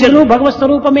the ఇది nature. కూడా భగవత్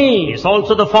స్వరూపమే. It's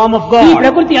also the form of ఈ God.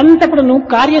 ప్రకృతి అంతా కూడా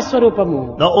కార్యస్వరూపము.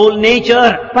 The whole nature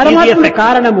is the పరమాత్ముడు effect.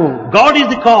 కారణము. God is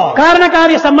the cause.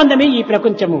 కారణకార్య సంబంధమే ఈ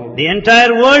ప్రపంచము. The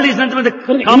entire world is nothing but the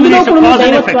ఇందులో combination of కూడా cause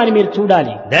and effect. దైవత్వాన్ని మీరు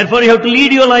చూడాలి. Therefore, you have to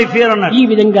lead your life here on ఈ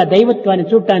earth. విధంగా దైవత్వాన్ని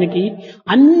చూడటానికి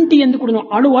అన్నిటి ఎందుకు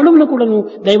అణువులను కూడాను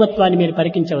దైవత్వాన్ని మీరు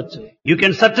పరికించవచ్చు. You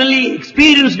can certainly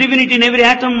experience divinity in every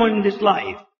atom in this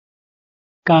life.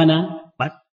 కాన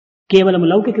But కేవలం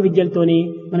లౌకిక విద్యలతోనే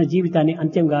మన జీవితాన్ని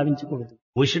అంత్యం గావించకూడదు.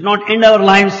 we should not end our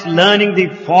lives learning the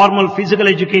formal physical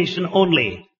education only.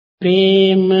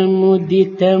 ప్రేమ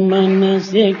ముదిత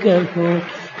మనసే కహో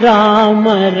రామ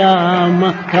రామ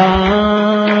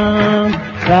రామ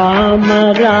రామ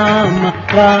రామ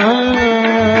రామ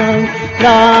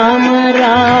రామ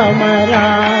రామ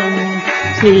రామ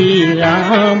శ్రీ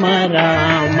రామ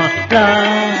రామ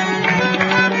రామ.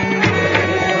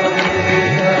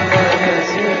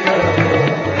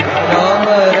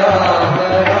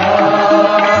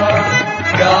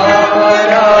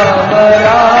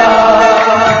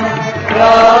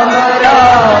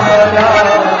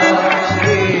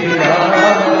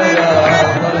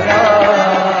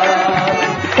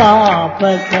 पाप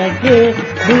कटे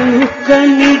दुख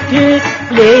मिटे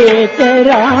लेत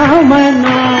राम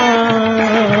नाम.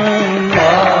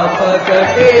 पाप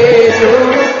कटे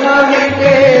दुख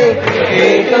मिटे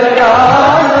लेत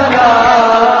राम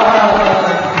नाम.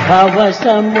 भव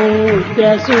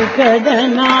समुद्र सुखद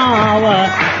नाव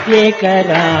एक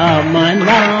राम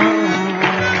नाम.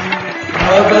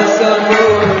 भव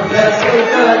समुद्र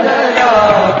सुखद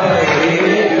नाव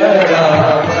एक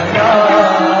राम नाम.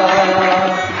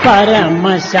 परम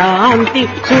शांति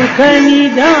सुख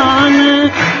निदान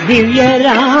दिव्य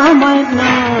राम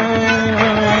नाम.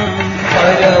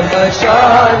 परम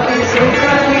शांति सुख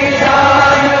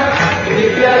निदान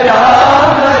दिव्य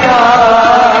राम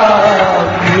नाम.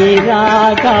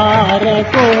 निराधार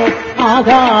को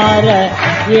आधार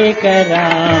एक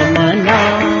राम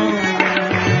नाम.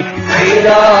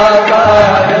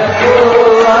 निराकार को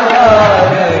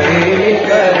आधार एक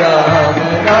राम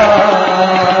नाम.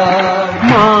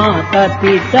 माता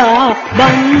पिता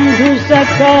बंधु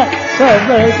सखा सब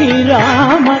ही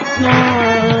राम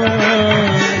नाम.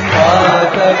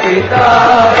 माता पिता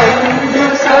बंधु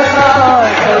सखा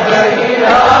सब ही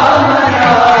राम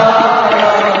नाम.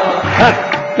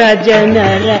 भक्त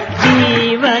जनर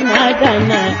जीवन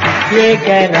धन एक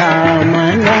राम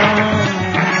नाम.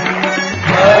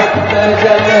 भक्त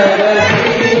जनर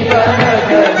जीवन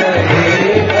धन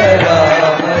एक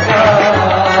राम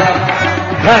नाम.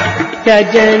 भक्त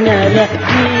जनर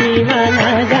जीवन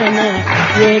धन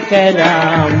एक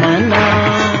राम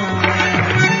नाम.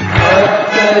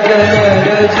 भक्त जनर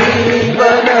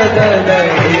जीवन धन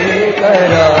एक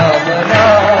राम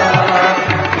नाम.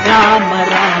 राम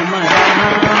राम राम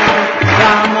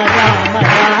राम राम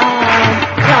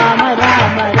राम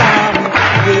राम राम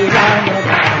श्री राम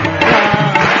राम राम.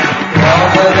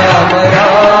 राम राम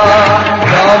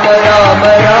राम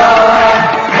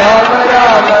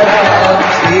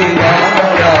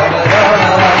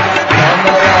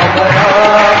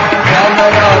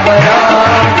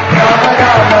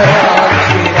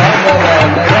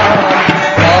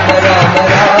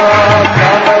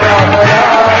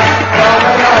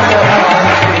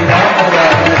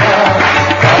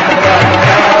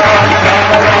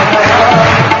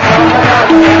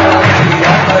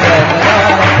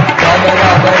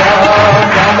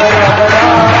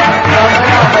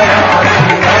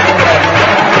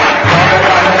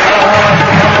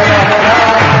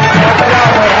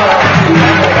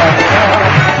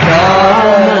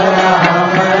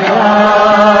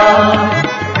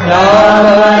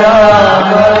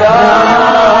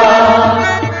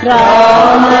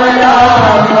రామ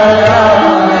రామ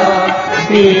రామ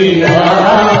శ్రీ